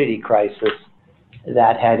liquidity crisis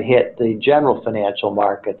that had hit the general financial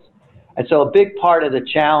markets. And so a big part of the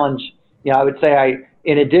challenge, I would say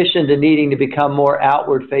in addition to needing to become more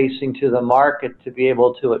outward facing to the market to be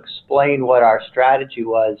able to explain what our strategy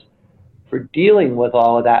was for dealing with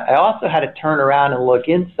all of that, I also had to turn around and look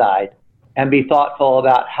inside and be thoughtful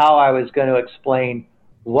about how I was going to explain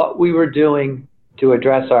what we were doing to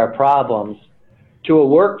address our problems to a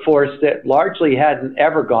workforce that largely hadn't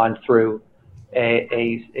ever gone through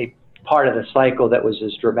a part of the cycle that was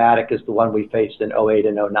as dramatic as the one we faced in 08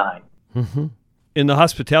 and 09. Mm-hmm. In the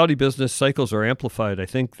hospitality business, cycles are amplified, I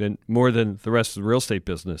think, more than the rest of the real estate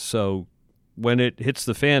business. So when it hits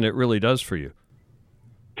the fan, it really does for you.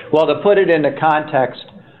 Well, to put it into context,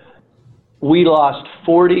 we lost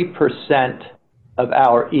 40% of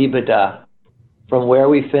our EBITDA from where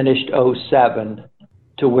we finished 07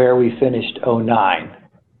 to where we finished 09.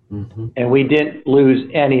 Mm-hmm. And we didn't lose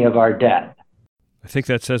any of our debt. I think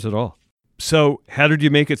that says it all. So how did you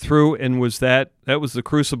make it through? And was that was the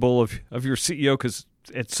crucible of your CEO? Because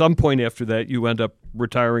at some point after that, you end up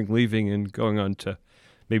retiring, leaving, and going on to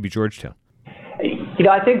maybe Georgetown.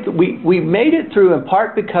 I think we made it through in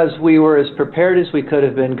part because we were as prepared as we could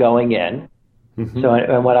have been going in. Mm-hmm. So,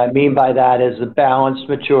 and what I mean by that is a balanced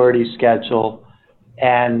maturity schedule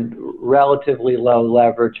and relatively low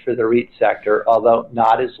leverage for the REIT sector, although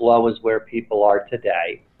not as low as where people are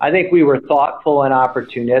today. I think we were thoughtful and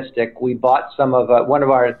opportunistic. We bought some of one of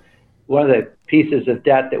the pieces of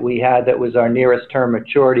debt that we had that was our nearest term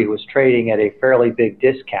maturity was trading at a fairly big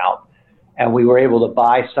discount, and we were able to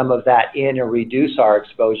buy some of that in and reduce our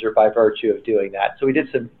exposure by virtue of doing that. So we did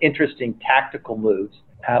some interesting tactical moves.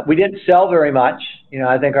 We didn't sell very much.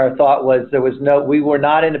 I think our thought was we were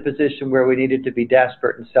not in a position where we needed to be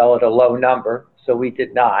desperate and sell at a low number, so we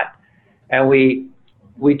did not. And we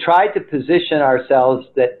tried to position ourselves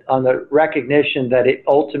that on the recognition that it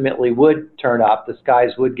ultimately would turn up, the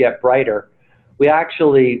skies would get brighter. We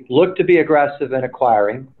actually looked to be aggressive in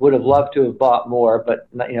acquiring, would have loved to have bought more, but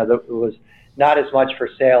there was not as much for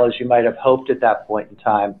sale as you might have hoped at that point in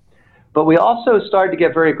time. But we also started to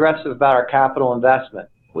get very aggressive about our capital investment.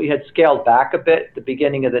 We had scaled back a bit at the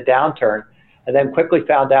beginning of the downturn and then quickly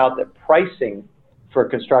found out that pricing for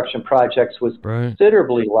construction projects was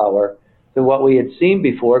considerably lower than what we had seen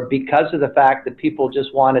before because of the fact that people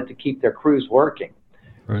just wanted to keep their crews working.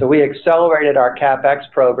 Right. So we accelerated our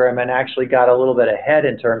CapEx program and actually got a little bit ahead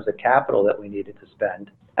in terms of capital that we needed to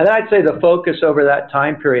spend. And then I'd say the focus over that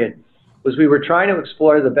time period was we were trying to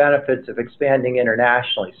explore the benefits of expanding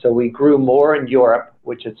internationally. So we grew more in Europe,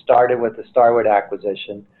 which had started with the Starwood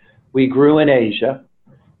acquisition. We grew in Asia.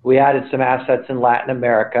 We added some assets in Latin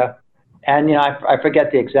America. And I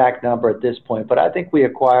forget the exact number at this point, but I think we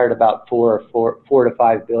acquired about $4 to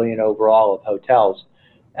 $5 billion overall of hotels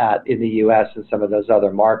in the U.S. and some of those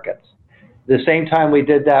other markets. At the same time we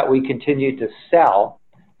did that, we continued to sell.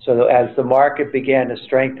 So as the market began to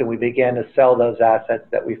strengthen, we began to sell those assets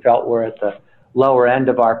that we felt were at the lower end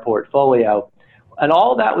of our portfolio. And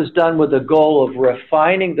all that was done with the goal of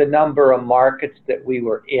refining the number of markets that we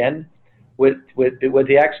were in, with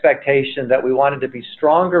the expectation that we wanted to be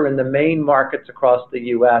stronger in the main markets across the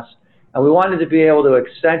U.S., and we wanted to be able to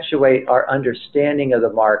accentuate our understanding of the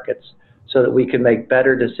markets so that we could make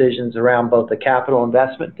better decisions around both the capital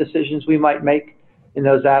investment decisions we might make in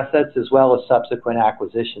those assets as well as subsequent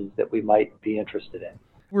acquisitions that we might be interested in.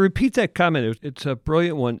 Repeat that comment. It's a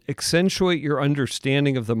brilliant one. Accentuate your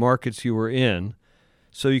understanding of the markets you were in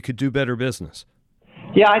so you could do better business.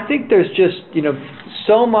 Yeah, I think there's just,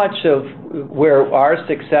 so much of where our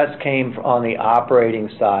success came on the operating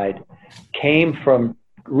side came from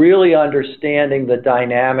really understanding the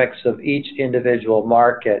dynamics of each individual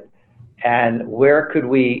market and where could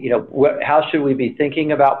we, how should we be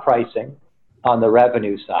thinking about pricing on the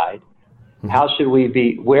revenue side? How should we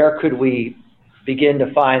be, where could we begin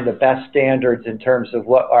to find the best standards in terms of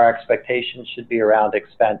what our expectations should be around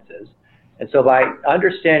expenses. And so by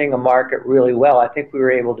understanding the market really well, I think we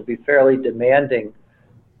were able to be fairly demanding,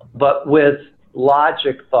 but with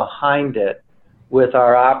logic behind it with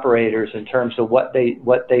our operators in terms of what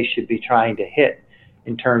they should be trying to hit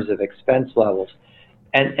in terms of expense levels.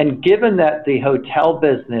 And given that the hotel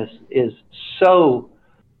business is so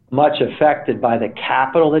much affected by the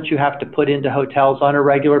capital that you have to put into hotels on a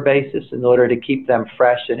regular basis in order to keep them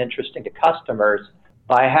fresh and interesting to customers,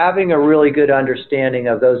 by having a really good understanding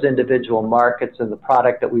of those individual markets and the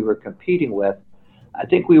product that we were competing with, I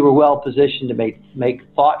think we were well positioned to make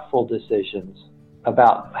thoughtful decisions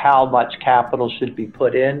about how much capital should be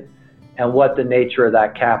put in and what the nature of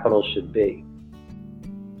that capital should be.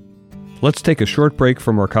 Let's take a short break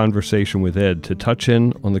from our conversation with Ed to touch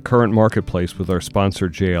in on the current marketplace with our sponsor,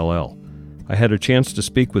 JLL. I had a chance to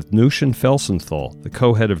speak with Nushin Felsenthal, the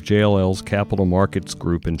co-head of JLL's Capital Markets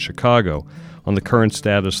Group in Chicago, on the current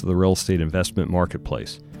status of the real estate investment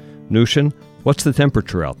marketplace. Nushin, what's the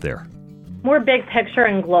temperature out there? More big picture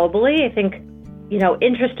and globally, I think,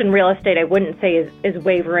 interest in real estate, I wouldn't say is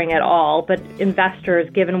wavering at all, but investors,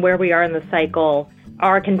 given where we are in the cycle,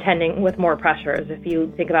 are contending with more pressures. If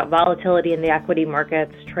you think about volatility in the equity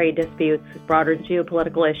markets, trade disputes, broader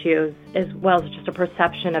geopolitical issues, as well as just a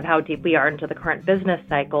perception of how deep we are into the current business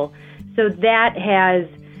cycle. So that has,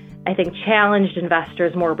 I think, challenged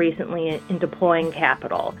investors more recently in deploying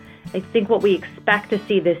capital. I think what we expect to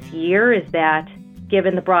see this year is that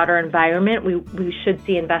given the broader environment, we should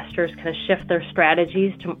see investors kind of shift their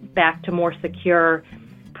strategies back to more secure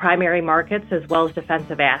primary markets as well as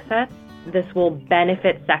defensive assets. This will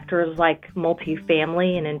benefit sectors like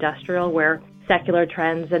multifamily and industrial, where secular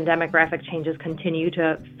trends and demographic changes continue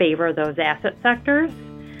to favor those asset sectors.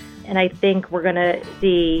 And I think we're going to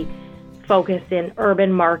see focus in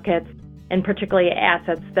urban markets, and particularly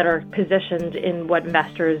assets that are positioned in what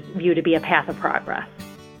investors view to be a path of progress.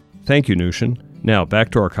 Thank you, Nushin. Now,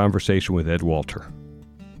 back to our conversation with Ed Walter.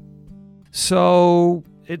 So,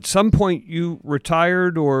 at some point, you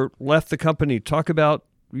retired or left the company. Talk about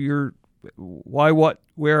your why, what,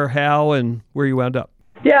 where, how, and where you wound up.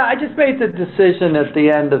 Yeah, I just made the decision at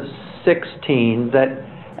the end of 2016 that,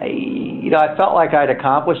 I felt like I'd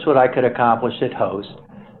accomplished what I could accomplish at Host.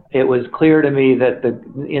 It was clear to me that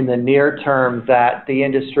in the near term that the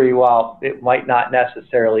industry, while it might not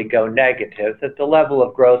necessarily go negative, that the level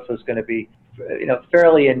of growth was going to be,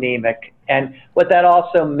 fairly anemic. And what that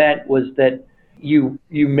also meant was that you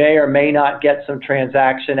may or may not get some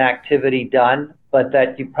transaction activity done, but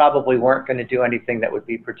that you probably weren't going to do anything that would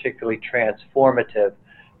be particularly transformative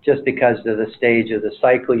just because of the stage of the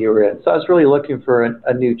cycle you were in. So I was really looking for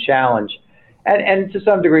a new challenge and to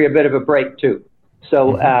some degree a bit of a break too.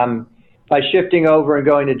 So by shifting over and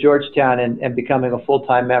going to Georgetown and becoming a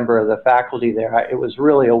full-time member of the faculty there, it was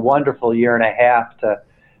really a wonderful year and a half to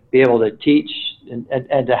be able to teach and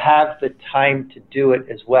to have the time to do it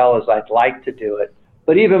as well as I'd like to do it.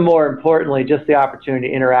 But even more importantly, just the opportunity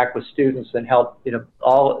to interact with students and help,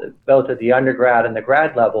 both at the undergrad and the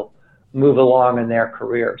grad level, move along in their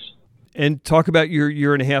careers. And talk about your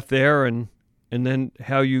year and a half there and then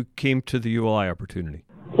how you came to the ULI opportunity.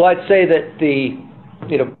 Well, I'd say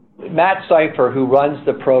that Matt Seifer, who runs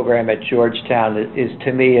the program at Georgetown, is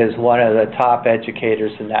to me is one of the top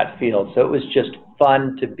educators in that field. So it was just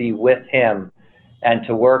fun to be with him and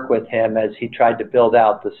to work with him as he tried to build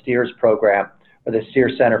out the Steers program, or the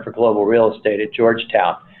Steers Center for Global Real Estate at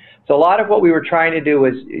Georgetown. So a lot of what we were trying to do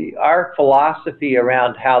was our philosophy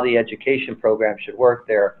around how the education program should work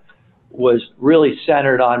there was really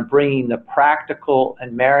centered on bringing the practical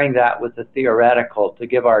and marrying that with the theoretical to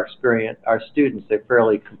give our students a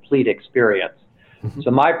fairly complete experience. Mm-hmm.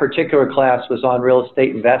 So my particular class was on real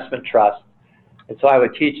estate investment trust. And so I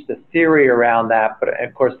would teach the theory around that, but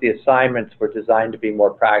of course the assignments were designed to be more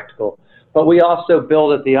practical. But we also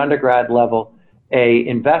built at the undergrad level a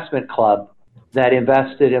investment club that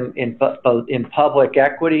invested in both in public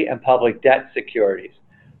equity and public debt securities.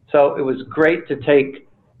 So it was great to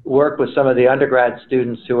work with some of the undergrad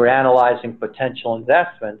students who were analyzing potential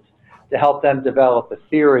investments to help them develop a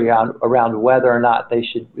theory around whether or not they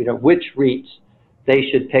should, which REITs they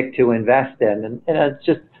should pick to invest in. And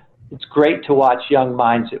it's great to watch young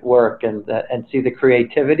minds at work and see the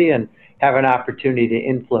creativity and have an opportunity to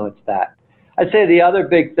influence that. I'd say the other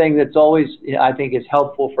big thing that's always, I think, is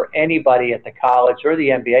helpful for anybody at the college or the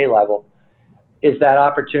MBA level is that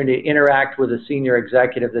opportunity to interact with a senior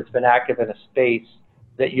executive that's been active in a space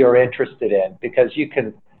that you're interested in, because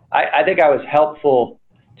I think I was helpful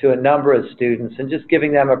to a number of students and just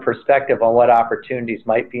giving them a perspective on what opportunities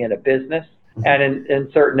might be in a business and in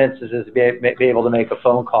certain instances, be able to make a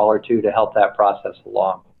phone call or two to help that process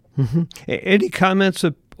along. Mm-hmm. Any comments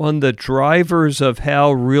on the drivers of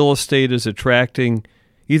how real estate is attracting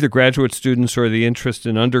either graduate students or the interest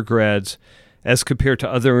in undergrads as compared to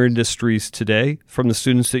other industries today from the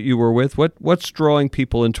students that you were with? What's drawing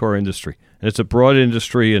people into our industry? And it's a broad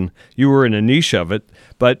industry, and you were in a niche of it,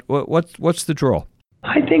 but what's the draw?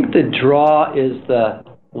 I think the draw is the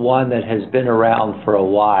one that has been around for a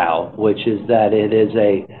while, which is that it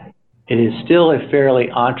is still a fairly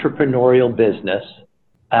entrepreneurial business.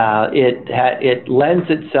 It lends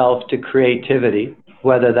itself to creativity,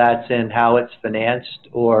 whether that's in how it's financed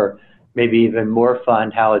or maybe even more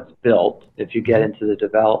fun how it's built if you get into the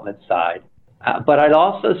development side. But I'd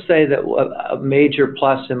also say that a major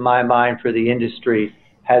plus in my mind for the industry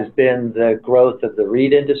has been the growth of the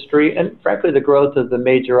REIT industry and frankly the growth of the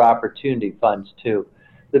major opportunity funds too.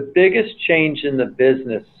 The biggest change in the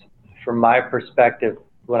business from my perspective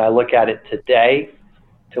when I look at it today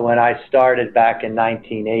to when I started back in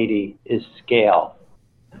 1980 is scale.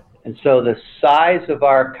 And so the size of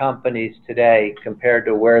our companies today compared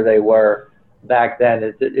to where they were back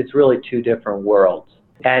then, it's really two different worlds.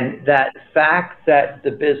 And that fact that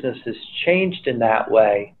the business has changed in that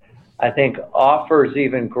way, I think offers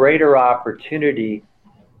even greater opportunity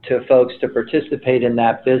to folks to participate in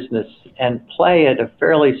that business and play at a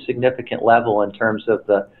fairly significant level in terms of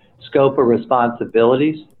the scope of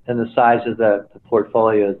responsibilities and the size of the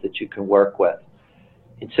portfolios that you can work with.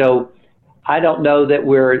 And so I don't know that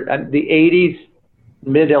the 80s,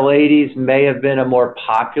 middle 80s may have been a more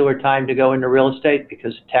popular time to go into real estate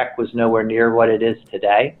because tech was nowhere near what it is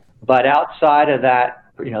today. But outside of that,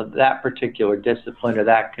 that particular discipline or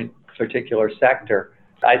that particular sector,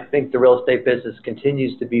 I think the real estate business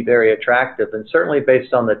continues to be very attractive. And certainly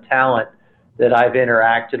based on the talent that I've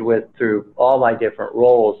interacted with through all my different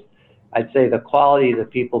roles, I'd say the quality of the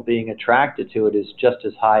people being attracted to it is just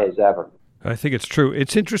as high as ever. I think it's true.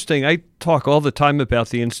 It's interesting. I talk all the time about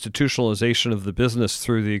the institutionalization of the business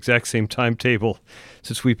through the exact same timetable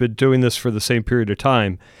since we've been doing this for the same period of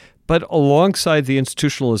time. But alongside the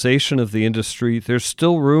institutionalization of the industry, there's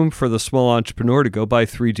still room for the small entrepreneur to go buy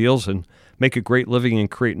 3 deals and make a great living and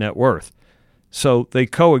create net worth. So they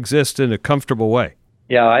coexist in a comfortable way.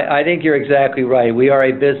 Yeah, I think you're exactly right. We are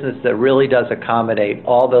a business that really does accommodate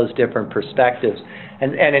all those different perspectives.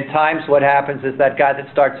 And in times what happens is that guy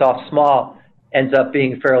that starts off small ends up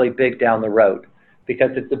being fairly big down the road because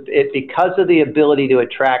because of the ability to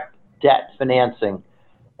attract debt financing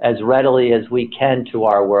as readily as we can to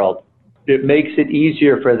our world, it makes it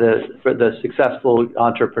easier for the successful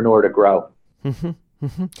entrepreneur to grow. Mm-hmm.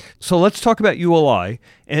 Mm-hmm. So let's talk about ULI,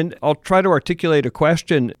 and I'll try to articulate a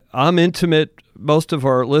question. I'm intimate. Most of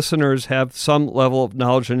our listeners have some level of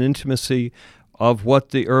knowledge and intimacy of what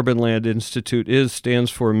the Urban Land Institute stands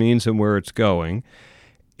for, means, and where it's going.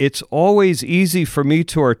 It's always easy for me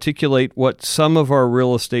to articulate what some of our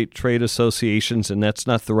real estate trade associations, and that's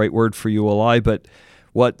not the right word for ULI, but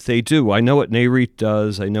what they do. I know what NAREIT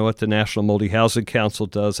does. I know what the National Multi-Housing Council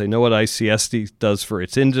does. I know what ICSD does for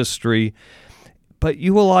its industry. But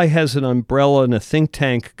ULI has an umbrella and a think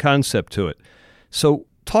tank concept to it. So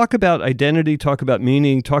talk about identity, talk about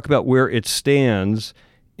meaning, talk about where it stands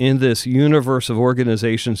in this universe of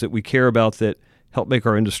organizations that we care about that help make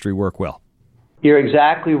our industry work well. You're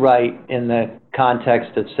exactly right in the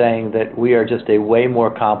context of saying that we are just a way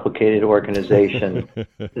more complicated organization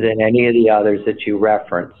than any of the others that you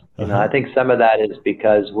referenced. I think some of that is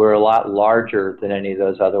because we're a lot larger than any of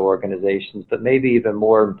those other organizations, but maybe even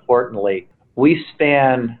more importantly, we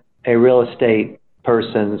span a real estate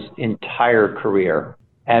person's entire career.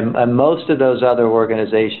 And most of those other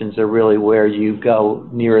organizations are really where you go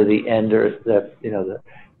near the end or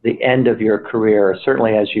the end of your career,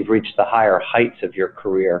 certainly as you've reached the higher heights of your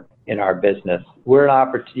career in our business.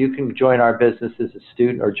 You can join our business as a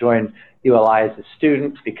student or join ULI as a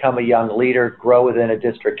student, become a young leader, grow within a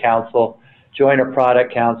district council, join a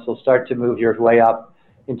product council, start to move your way up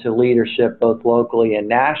into leadership both locally and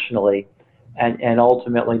nationally, and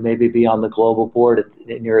ultimately maybe be on the global board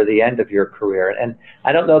near the end of your career. And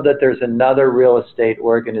I don't know that there's another real estate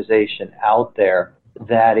organization out there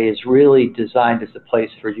that is really designed as a place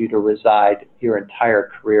for you to reside your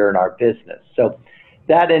entire career in our business. So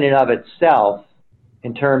that in and of itself,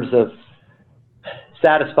 in terms of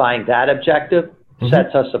satisfying that objective,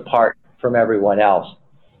 sets us apart from everyone else.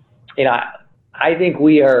 I think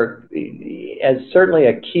we are, as certainly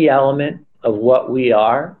a key element of what we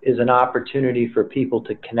are, is an opportunity for people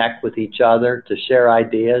to connect with each other, to share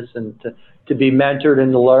ideas, and to be mentored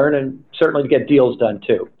and to learn, and certainly to get deals done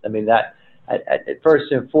too. I mean, that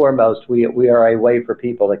first and foremost, we are a way for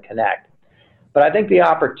people to connect. But I think the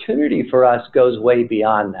opportunity for us goes way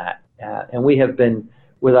beyond that. And we have been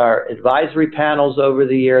with our advisory panels over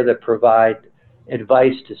the year that provide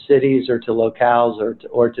advice to cities or to locales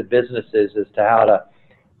or to businesses as to how to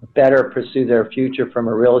better pursue their future from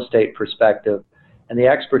a real estate perspective. And the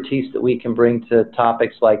expertise that we can bring to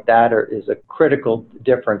topics like that is a critical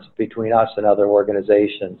difference between us and other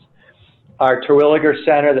organizations. Our Terwilliger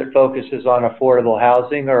Center that focuses on affordable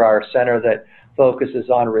housing, or our center that focuses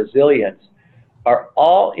on resilience, are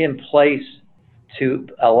all in place to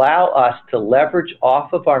allow us to leverage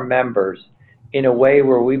off of our members in a way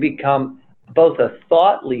where we become both a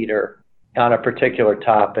thought leader on a particular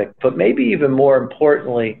topic, but maybe even more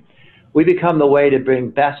importantly, we become the way to bring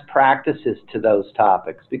best practices to those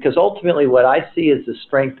topics. Because ultimately what I see as the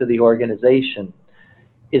strength of the organization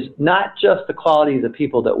is not just the quality of the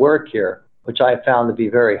people that work here, which I have found to be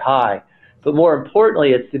very high, but more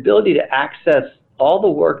importantly, it's the ability to access all the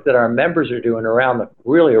work that our members are doing around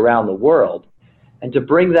the world, and to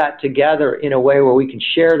bring that together in a way where we can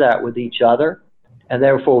share that with each other, and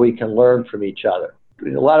therefore we can learn from each other.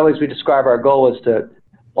 In a lot of ways, we describe our goal as to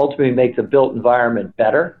ultimately make the built environment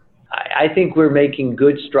better. I think we're making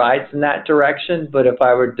good strides in that direction, but if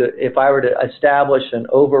I were to establish an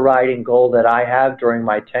overriding goal that I have during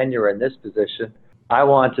my tenure in this position, I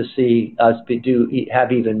want to see us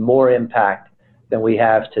have even more impact than we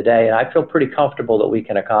have today, and I feel pretty comfortable that we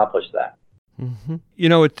can accomplish that. Mm-hmm.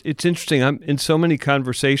 It's interesting. I'm in so many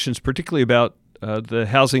conversations, particularly about the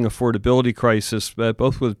housing affordability crisis,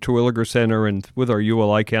 both with Terwilliger Center and with our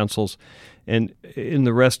ULI councils and in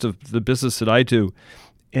the rest of the business that I do.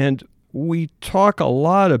 And we talk a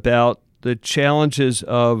lot about the challenges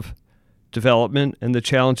of development and the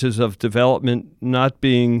challenges of development not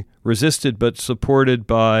being resisted but supported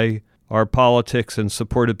by our politics and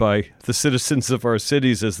supported by the citizens of our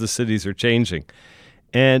cities as the cities are changing.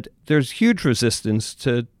 And there's huge resistance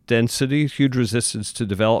to density, huge resistance to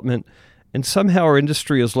development, and somehow our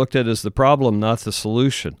industry is looked at as the problem, not the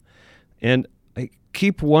solution. And I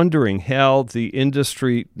keep wondering how the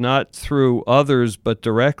industry, not through others, but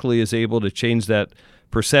directly is able to change that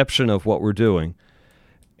perception of what we're doing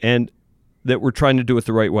and that we're trying to do it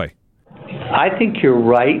the right way. I think you're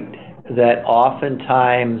right that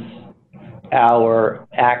oftentimes our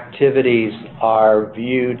activities are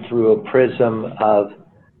viewed through a prism of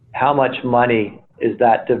how much money is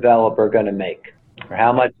that developer going to make, or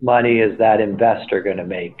how much money is that investor going to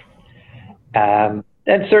make. And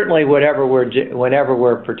certainly whenever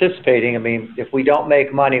we're participating, I mean, if we don't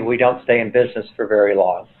make money, we don't stay in business for very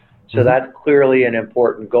long. So that's clearly an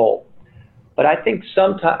important goal. But I think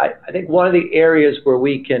one of the areas where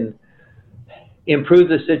we can improve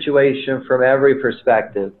the situation from every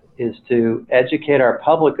perspective is to educate our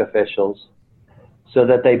public officials so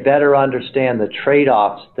that they better understand the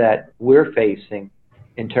trade-offs that we're facing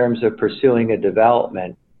in terms of pursuing a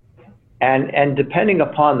development. And depending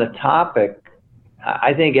upon the topic,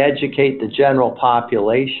 I think educate the general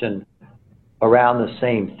population around the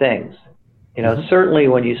same things. Certainly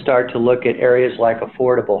when you start to look at areas like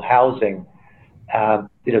affordable housing,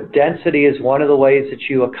 density is one of the ways that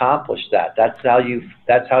you accomplish that. That's how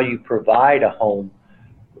you provide a home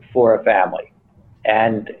for a family.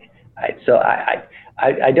 And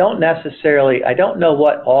I don't know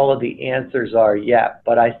what all of the answers are yet,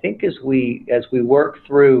 but I think as we work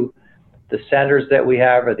through the centers that we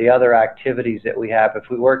have or the other activities that we have, if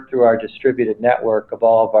we work through our distributed network of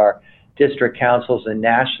all of our district councils and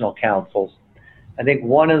national councils, I think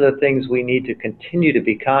one of the things we need to continue to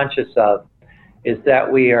be conscious of is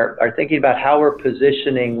that we are thinking about how we're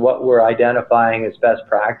positioning what we're identifying as best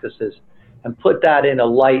practices and put that in a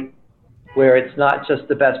light where it's not just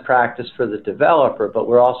the best practice for the developer, but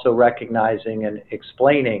we're also recognizing and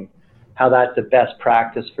explaining how that's the best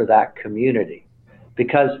practice for that community.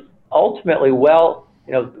 Because ultimately,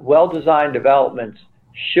 well-designed developments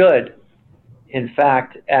should, in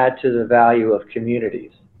fact, add to the value of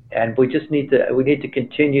communities. And we need to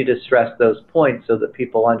continue to stress those points so that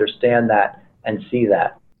people understand that and see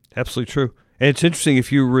that. Absolutely true. And it's interesting,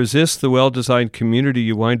 if you resist the well-designed community,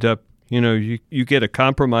 you wind up, you get a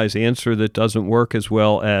compromise answer that doesn't work as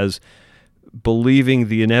well as believing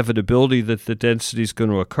the inevitability that the density is going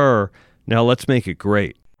to occur. Now let's make it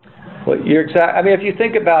great. Well, if you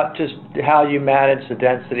think about just how you manage the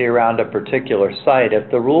density around a particular site,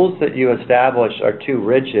 if the rules that you establish are too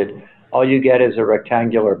rigid, all you get is a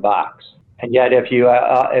rectangular box. And yet, if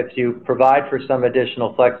you provide for some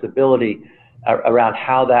additional flexibility around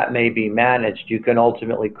how that may be managed, you can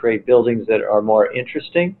ultimately create buildings that are more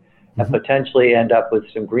interesting and potentially end up with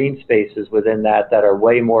some green spaces within that are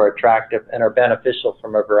way more attractive and are beneficial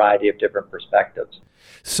from a variety of different perspectives.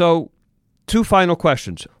 So, two final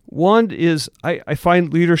questions. One is I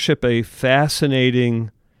find leadership a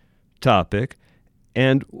fascinating topic,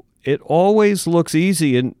 and it always looks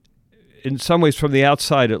easy. And in some ways, from the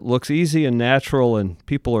outside, it looks easy and natural, and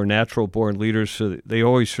people are natural-born leaders, so they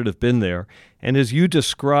always should have been there. And as you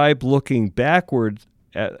describe looking backward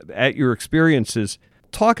at your experiences,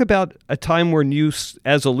 talk about a time when you,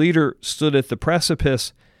 as a leader, stood at the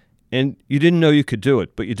precipice and you didn't know you could do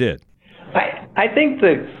it, but you did. I think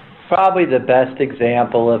probably the best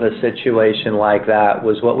example of a situation like that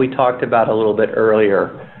was what we talked about a little bit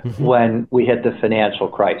earlier when we hit the financial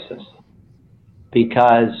crisis.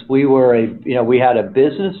 Because we had a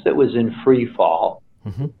business that was in free fall.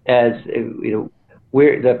 As the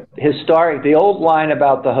old line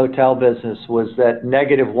about the hotel business was that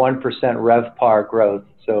negative 1% RevPAR growth,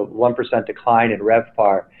 so 1% decline in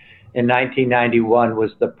RevPAR in 1991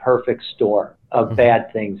 was the perfect storm of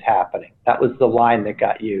bad things happening. That was the line that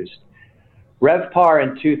got used. RevPAR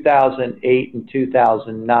in 2008 and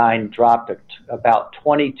 2009 dropped about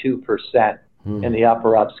 22% in the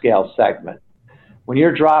upper upscale segment. When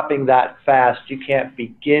you're dropping that fast, you can't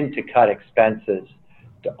begin to cut expenses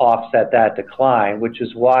to offset that decline, which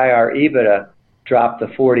is why our EBITDA dropped the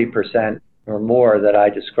 40% or more that I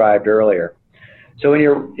described earlier. So when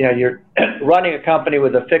you're running a company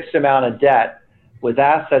with a fixed amount of debt, with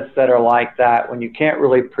assets that are like that, when you can't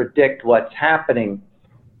really predict what's happening,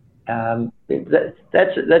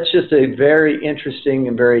 that's just a very interesting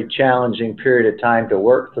and very challenging period of time to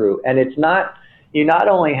work through. And you not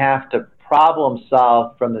only have to problem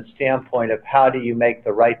solve from the standpoint of how do you make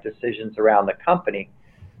the right decisions around the company,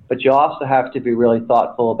 but you also have to be really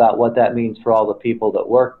thoughtful about what that means for all the people that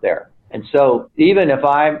work there. And so even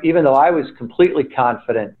though I was completely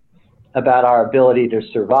confident about our ability to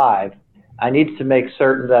survive, I needed to make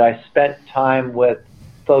certain that I spent time with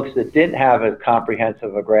folks that didn't have a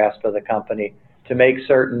comprehensive grasp of the company to make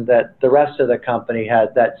certain that the rest of the company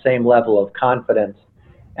had that same level of confidence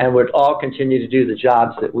and would all continue to do the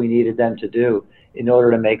jobs that we needed them to do in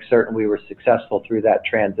order to make certain we were successful through that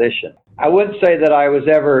transition. I wouldn't say that I was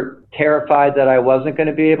ever terrified that I wasn't going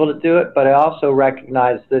to be able to do it, but I also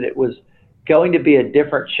recognized that it was going to be a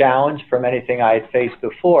different challenge from anything I had faced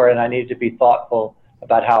before, and I needed to be thoughtful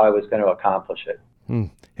about how I was going to accomplish it.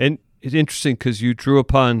 And it's interesting because you drew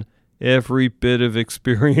upon every bit of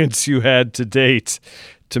experience you had to date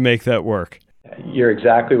to make that work. You're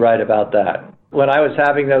exactly right about that. When I was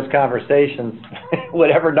having those conversations,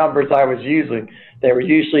 whatever numbers I was using, they were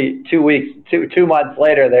usually 2 months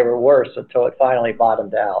later, they were worse until it finally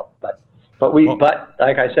bottomed out. But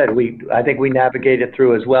like I said, I think we navigated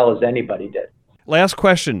through as well as anybody did. Last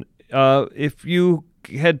question. If you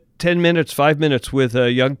had 10 minutes, 5 minutes with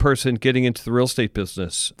a young person getting into the real estate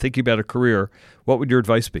business, thinking about a career, what would your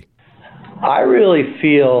advice be? I really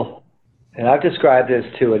feel, and I've described this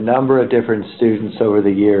to a number of different students over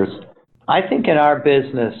the years, I think in our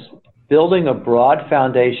business, building a broad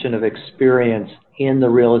foundation of experience in the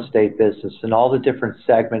real estate business and all the different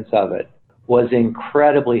segments of it was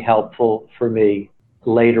incredibly helpful for me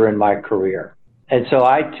later in my career. And so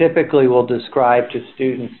I typically will describe to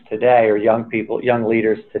students today or young people, young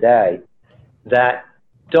leaders today, that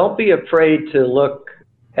don't be afraid to look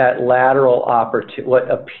at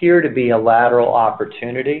what appear to be a lateral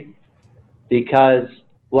opportunity, because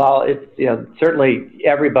while certainly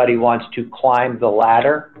everybody wants to climb the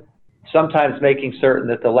ladder, sometimes making certain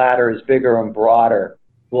that the ladder is bigger and broader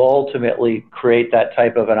will ultimately create that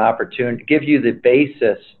type of an opportunity, give you the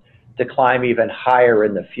basis to climb even higher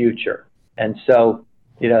in the future. And so,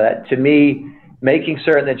 that to me, making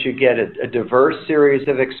certain that you get a diverse series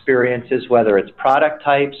of experiences, whether it's product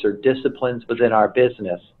types or disciplines within our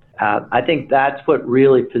business, I think that's what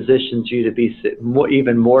really positions you to be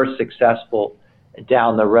even more successful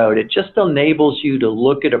down the road. It just enables you to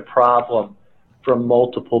look at a problem from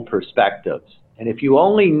multiple perspectives. And if you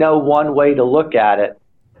only know one way to look at it,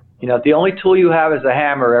 if the only tool you have is a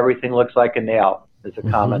hammer, everything looks like a nail, is a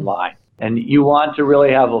common line. And you want to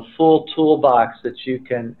really have a full toolbox that you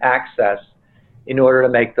can access in order to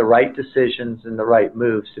make the right decisions and the right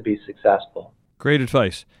moves to be successful. Great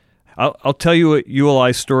advice. I'll tell you a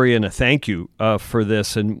ULI story and a thank you for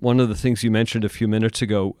this. And one of the things you mentioned a few minutes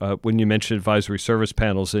ago when you mentioned advisory service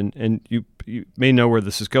panels, and you may know where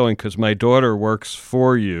this is going because my daughter works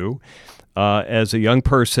for you as a young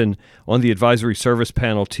person on the advisory service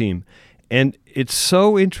panel team. And it's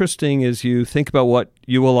so interesting as you think about what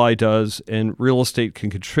ULI does and real estate can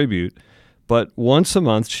contribute. But once a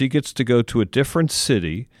month, she gets to go to a different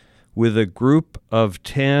city with a group of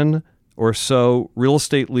 10 or so real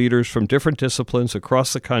estate leaders from different disciplines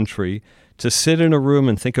across the country to sit in a room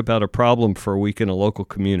and think about a problem for a week in a local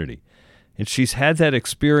community. And she's had that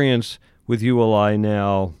experience with ULI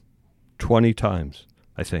now 20 times,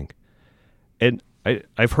 I think. And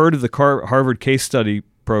I've heard of the Harvard case study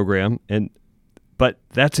program, but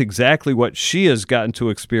that's exactly what she has gotten to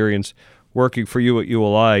experience working for you at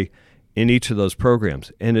ULI in each of those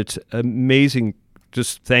programs. And it's amazing.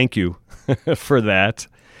 Just thank you for that.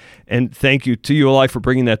 And thank you to ULI for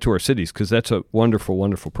bringing that to our cities, because that's a wonderful,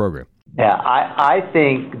 wonderful program. Yeah, I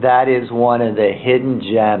think that is one of the hidden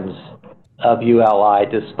gems of ULI,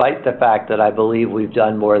 despite the fact that I believe we've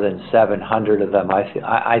done more than 700 of them.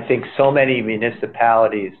 I think so many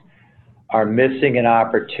municipalities are missing an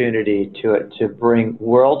opportunity to bring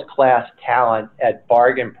world-class talent at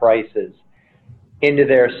bargain prices into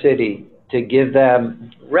their city, to give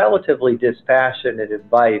them relatively dispassionate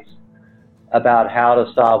advice about how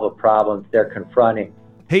to solve a problem they're confronting.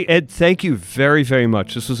 Hey, Ed, thank you very, very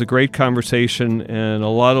much. This was a great conversation and a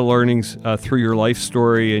lot of learnings through your life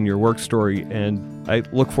story and your work story, and I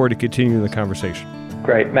look forward to continuing the conversation.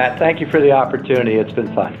 Great. Matt, thank you for the opportunity. It's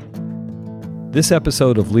been fun. This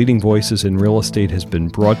episode of Leading Voices in Real Estate has been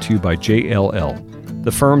brought to you by JLL.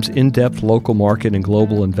 The firm's in-depth local market and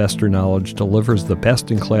global investor knowledge delivers the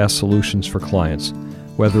best-in-class solutions for clients,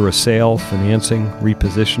 whether a sale, financing,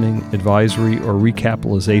 repositioning, advisory, or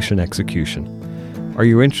recapitalization execution. Are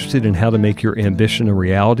you interested in how to make your ambition a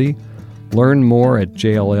reality? Learn more at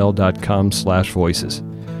jll.com/voices.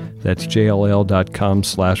 That's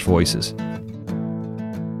jll.com/voices.